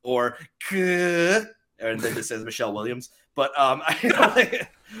 or, and then it says Michelle Williams. But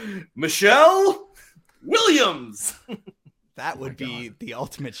Michelle Williams. That would be the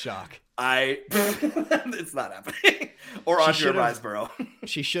ultimate shock. It's not happening. Or Andrea Riseborough.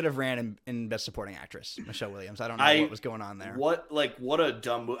 She should have ran in Best Supporting Actress, Michelle Williams. I don't know what was going on there. What a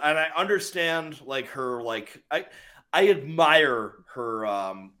dumb move. And I understand her I admire her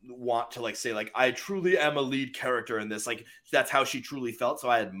want to say I truly am a lead character in this. Like that's how she truly felt. So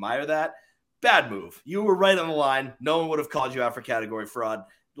I admire that. Bad move. You were right on the line. No one would have called you out for category fraud.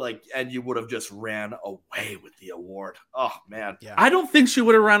 And you would have just ran away with the award. Oh man. Yeah. I don't think she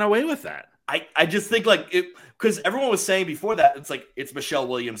would have run away with that. I just think because everyone was saying before that, it's Michelle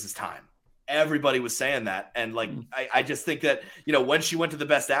Williams' time. Everybody was saying that. And I just think that, when she went to the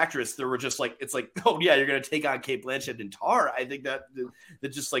Best Actress, there were just oh yeah, you're going to take on Cate Blanchett and Tar. I think that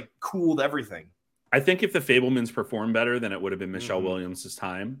just cooled everything. I think if the Fabelmans performed better, then it would have been Michelle Williams'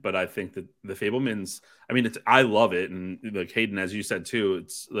 time. But I think that the Fabelmans, I mean, I love it, and like Hayden, as you said too,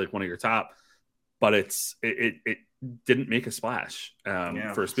 it's like one of your top. But it didn't make a splash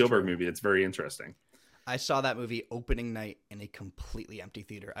for a Spielberg movie. It's very interesting. I saw that movie opening night in a completely empty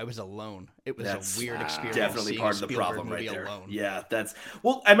theater. I was alone. It was a weird experience. Definitely part of the Spielberg problem right there. Alone. Yeah,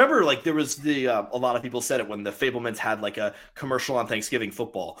 I remember like there was a lot of people said it when the Fabelmans had like a commercial on Thanksgiving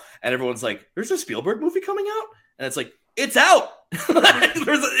football, and everyone's like, "There's a Spielberg movie coming out," and it's like, "It's out."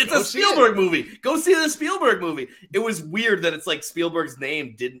 It's a Spielberg movie. Go see the Spielberg movie. It was weird that it's like Spielberg's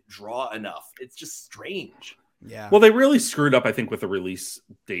name didn't draw enough. It's just strange. Yeah. Well, they really screwed up, I think, with the release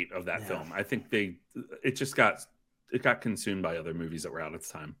date of that film. I think it got consumed by other movies that were out at the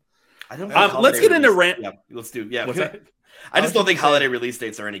time. I don't. Let's get into rant. Yeah, let's do. Yeah. What's that? I just don't think holiday release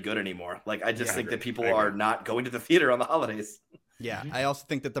dates are any good anymore. Like, I just think that people are not going to the theater on the holidays. Yeah, I also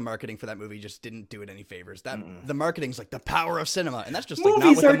think that the marketing for that movie just didn't do it any favors. The marketing's like the power of cinema, and that's just like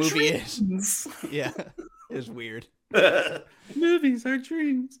not what the movie is. Yeah, it's weird. Movies are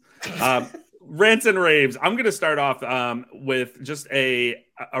dreams. Rants and raves. I'm going to start off with just a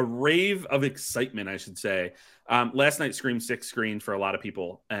rave of excitement, I should say. Last night, Scream 6 screened for a lot of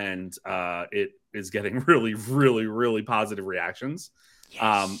people, and it is getting really, really, really positive reactions.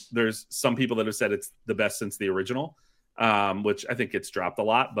 Yes. There's some people that have said it's the best since the original, which I think gets dropped a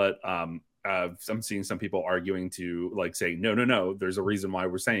lot, but I'm seeing some people arguing to like say, no, there's a reason why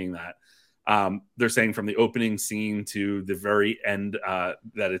we're saying that. They're saying from the opening scene to the very end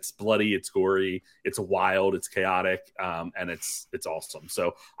that it's bloody, it's gory, it's wild, it's chaotic, and it's awesome.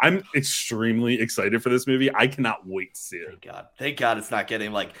 So I'm extremely excited for this movie. I cannot wait to see it. Thank God it's not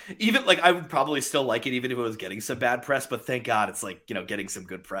getting even I would probably still like it even if it was getting some bad press, but thank God it's getting some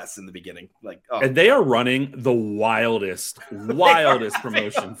good press in the beginning. And they are running the wildest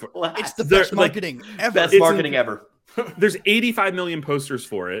promotion for it's the best marketing ever. Best marketing ever. There's 85 million posters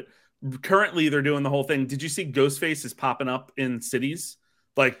for it. Currently, they're doing the whole thing. Did you see Ghostface is popping up in cities?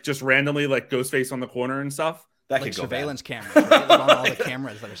 Like, just randomly, like Ghostface on the corner and stuff? That like surveillance cameras, right? On all the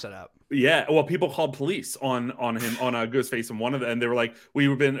cameras that are set up. Yeah, well, people called police on him, on a Ghostface, and one of them, and they were like,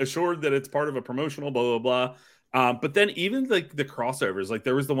 we've been assured that it's part of a promotional, blah, blah, blah. But then even, like, the crossovers, like,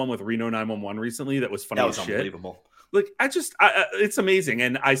 there was the one with Reno 911 recently that was funny as shit. Unbelievable. Like, it's amazing.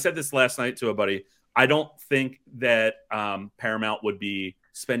 And I said this last night to a buddy. I don't think that Paramount would be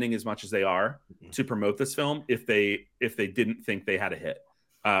spending as much as they are to promote this film if they didn't think they had a hit,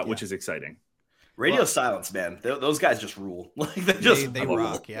 which is exciting. Radio silence, man. Those guys just rule. Like they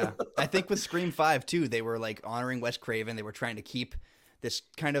rock. Yeah, I think with Scream 5 too, they were like honoring Wes Craven. They were trying to keep this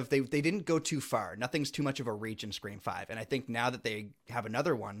kind of they didn't go too far. Nothing's too much of a reach in Scream 5, and I think now that they have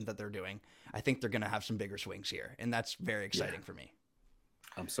another one that they're doing, I think they're going to have some bigger swings here, and that's very exciting for me.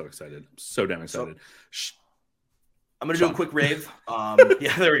 I'm so excited. I'm so damn excited. I'm going to do a quick rave.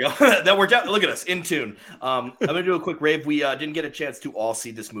 Yeah, there we go. That worked out. Look at us, in tune. I'm going to do a quick rave. We didn't get a chance to all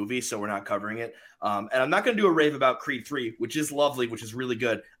see this movie, so we're not covering it. And I'm not going to do a rave about Creed 3, which is lovely, which is really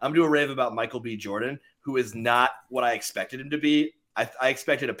good. I'm going to do a rave about Michael B. Jordan, who is not what I expected him to be. I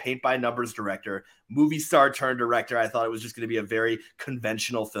expected a paint-by-numbers director, movie star turned director. I thought it was just going to be a very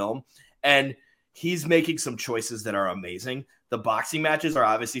conventional film. And he's making some choices that are amazing. The boxing matches are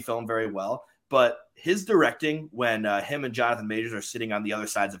obviously filmed very well. But his directing, when him and Jonathan Majors are sitting on the other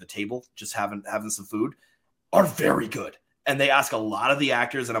sides of a table, just having some food, are very good. And they ask a lot of the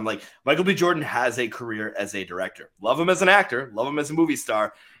actors. And I'm like, Michael B. Jordan has a career as a director. Love him as an actor. Love him as a movie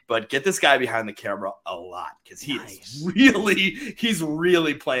star. But get this guy behind the camera a lot because he's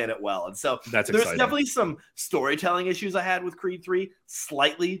really playing it well. And so there's definitely some storytelling issues I had with Creed 3.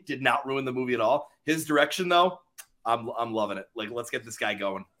 Slightly did not ruin the movie at all. His direction, though, I'm loving it. Like, let's get this guy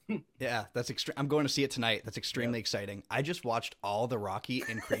going. Yeah, that's I'm going to see it tonight. That's extremely exciting. I just watched all the Rocky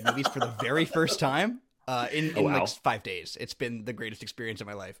and Creed movies for the very first time in like 5 days. It's been the greatest experience of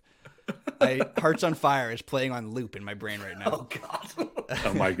my life. Hearts on Fire is playing on loop in my brain right now. Oh God.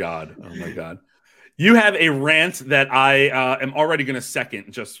 Oh my God. You have a rant that I am already going to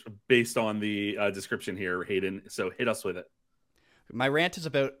second just based on the description here, Hayden. So hit us with it. My rant is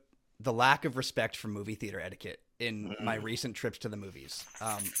about the lack of respect for movie theater etiquette in my recent trips to the movies.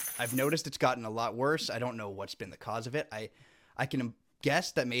 I've noticed it's gotten a lot worse. I don't know what's been the cause of it. I can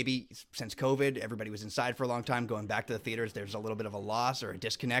guess that maybe since COVID, everybody was inside for a long time, going back to the theaters, there's a little bit of a loss or a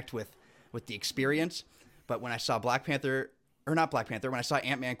disconnect with the experience. But when I saw when I saw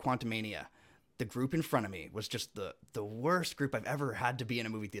Ant-Man Quantumania, the group in front of me was just the worst group I've ever had to be in a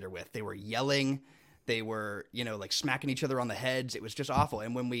movie theater with. They were yelling. They were, like smacking each other on the heads. It was just awful.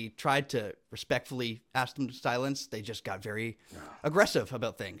 And when we tried to respectfully ask them to silence, they just got very aggressive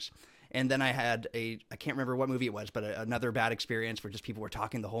about things. And then I had I can't remember what movie it was, but another bad experience where just people were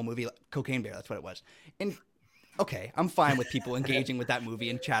talking the whole movie. Cocaine Bear, that's what it was. And okay, I'm fine with people engaging with that movie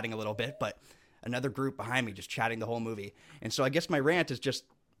and chatting a little bit, but another group behind me just chatting the whole movie. And so I guess my rant is just,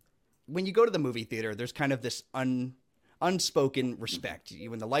 when you go to the movie theater, there's kind of this unspoken respect.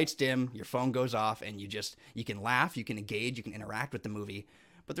 When the lights dim, your phone goes off, and you can laugh, you can engage, you can interact with the movie,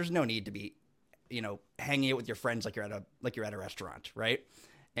 but there's no need to be, hanging out with your friends like you're at a restaurant, right?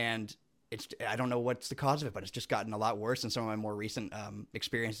 And I don't know what's the cause of it, but it's just gotten a lot worse in some of my more recent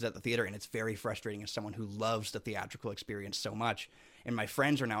experiences at the theater, and it's very frustrating as someone who loves the theatrical experience so much. And my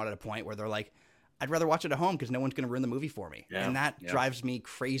friends are now at a point where they're like, I'd rather watch it at home because no one's going to ruin the movie for me. Yeah, and that drives me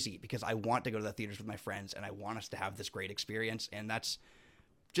crazy because I want to go to the theaters with my friends and I want us to have this great experience. And that's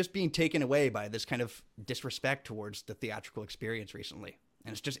just being taken away by this kind of disrespect towards the theatrical experience recently.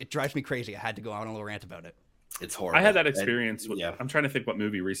 And it drives me crazy. I had to go on a little rant about it. It's horrible. I had that experience. I'm trying to think what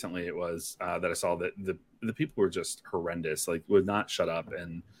movie recently it was that I saw that the people were just horrendous, like would not shut up.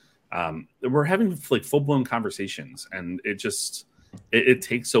 And we're having like full blown conversations, and it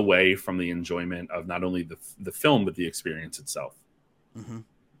takes away from the enjoyment of not only the film, but the experience itself. Mm-hmm.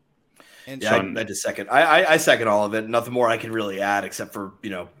 And I just second. I second all of it. Nothing more I can really add except for,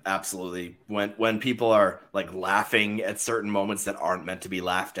 absolutely when people are like laughing at certain moments that aren't meant to be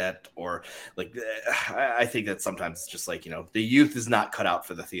laughed at, or like, I think that sometimes it's just like, the youth is not cut out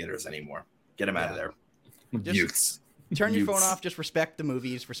for the theaters anymore. Get them out of there. Youths. Turn your phone off. Just respect the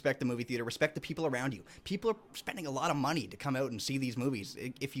movies, respect the movie theater, respect the people around you. People are spending a lot of money to come out and see these movies.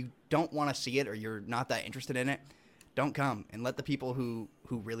 If you don't want to see it or you're not that interested in it, don't come, and let the people who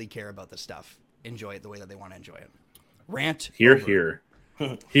really care about this stuff enjoy it the way that they want to enjoy it. Rant. Here, here.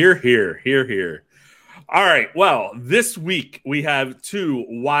 Here, here, here, here. All right. Well, this week we have 2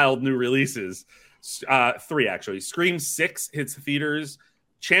 wild new releases. 3, actually. Scream 6 hits theaters.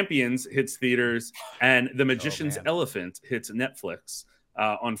 Champions hits theaters. And The Magician's Elephant hits Netflix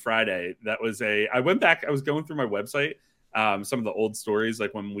on Friday. I went back. I was going through my website. Some of the old stories,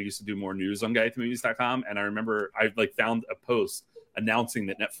 like when we used to do more news on GuyAtTheMovies.com, and I remember I found a post announcing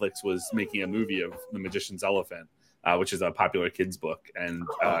that Netflix was making a movie of The Magician's Elephant, which is a popular kids book, and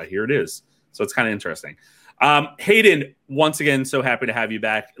here it is. So it's kind of interesting. Hayden, once again, so happy to have you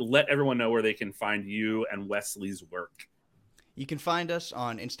back. Let everyone know where they can find you and Wesley's work. You can find us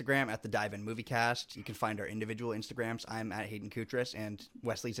on Instagram at the Dive In Moviecast. You can find our individual Instagrams. I'm at Hayden Koutras, and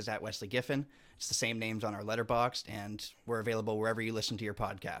Wesley's is at Wesley Giffen. It's the same names on our Letterboxd, and we're available wherever you listen to your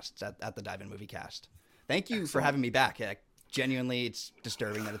podcasts at the Dive In Moviecast. Thank you for having me back. Genuinely, it's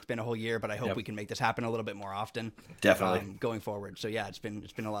disturbing that it's been a whole year, but I hope we can make this happen a little bit more often. Definitely. Going forward. So yeah, it's been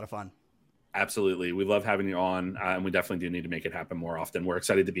a lot of fun. Absolutely. We love having you on, and we definitely do need to make it happen more often. We're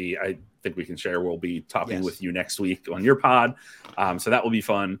excited to be, I think we can share, we'll be talking with you next week on your pod. So that will be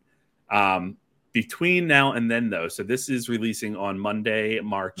fun. Between now and then, though, so this is releasing on Monday,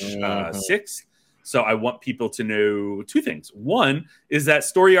 March 6th. So I want people to know 2 things. One is that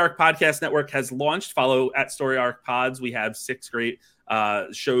Story Arc Podcast Network has launched. Follow at Story Arc Pods. We have 6 great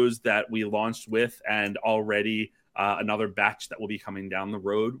shows that we launched with, and already another batch that will be coming down the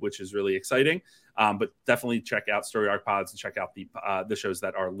road, which is really exciting. But definitely check out Story Arc Pods and check out the shows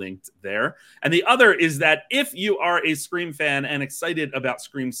that are linked there. And the other is that if you are a Scream fan and excited about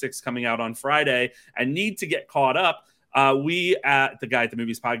Scream 6 coming out on Friday and need to get caught up, we at the Guy at the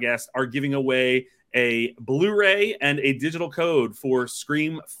Movies podcast are giving away a Blu-ray and a digital code for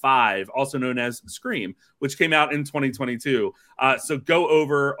Scream 5, also known as Scream, which came out in 2022. So go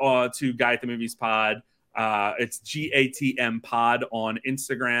over to Guy at the Movies pod. It's GATM pod on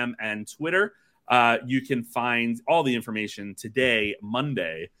Instagram and Twitter. You can find all the information today,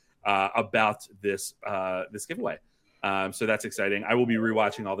 Monday, about this giveaway. So that's exciting. I will be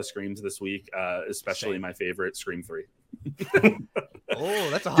rewatching all the Screams this week, especially my favorite, Scream 3. Oh,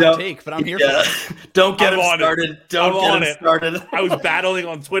 that's a hot take, but I'm here for it. Don't get it started. Don't get it started. I was battling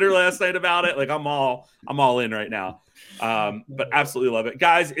on Twitter last night about it. Like I'm all in right now. But absolutely love it.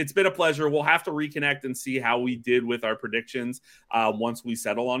 Guys, it's been a pleasure. We'll have to reconnect and see how we did with our predictions once we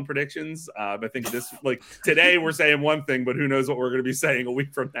settle on predictions. I think today we're saying one thing, but who knows what we're going to be saying a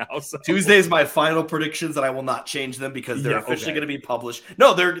week from now. So. Tuesday is my final predictions, and I will not change them because they're officially going to be published.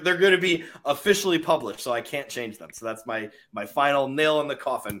 No, they're going to be officially published, so I can't change them. So that's my final nail in the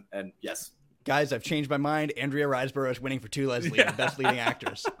coffin. And yes. Guys, I've changed my mind. Andrea Riseborough is winning for 2 Leslie, the best leading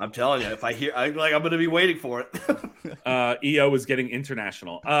actors. I'm telling you, if I hear, I'm going to be waiting for it. EO is getting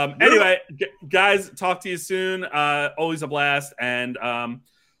international. Anyway, guys, talk to you soon. Always a blast, and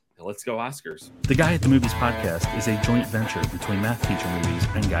let's go Oscars. The Guy at the Movies podcast is a joint venture between Math Teacher Movies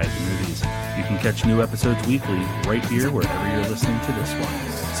and Guy at the Movies. You can catch new episodes weekly right here wherever you're listening to this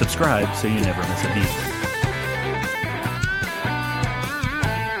one. Subscribe so you never miss a beat.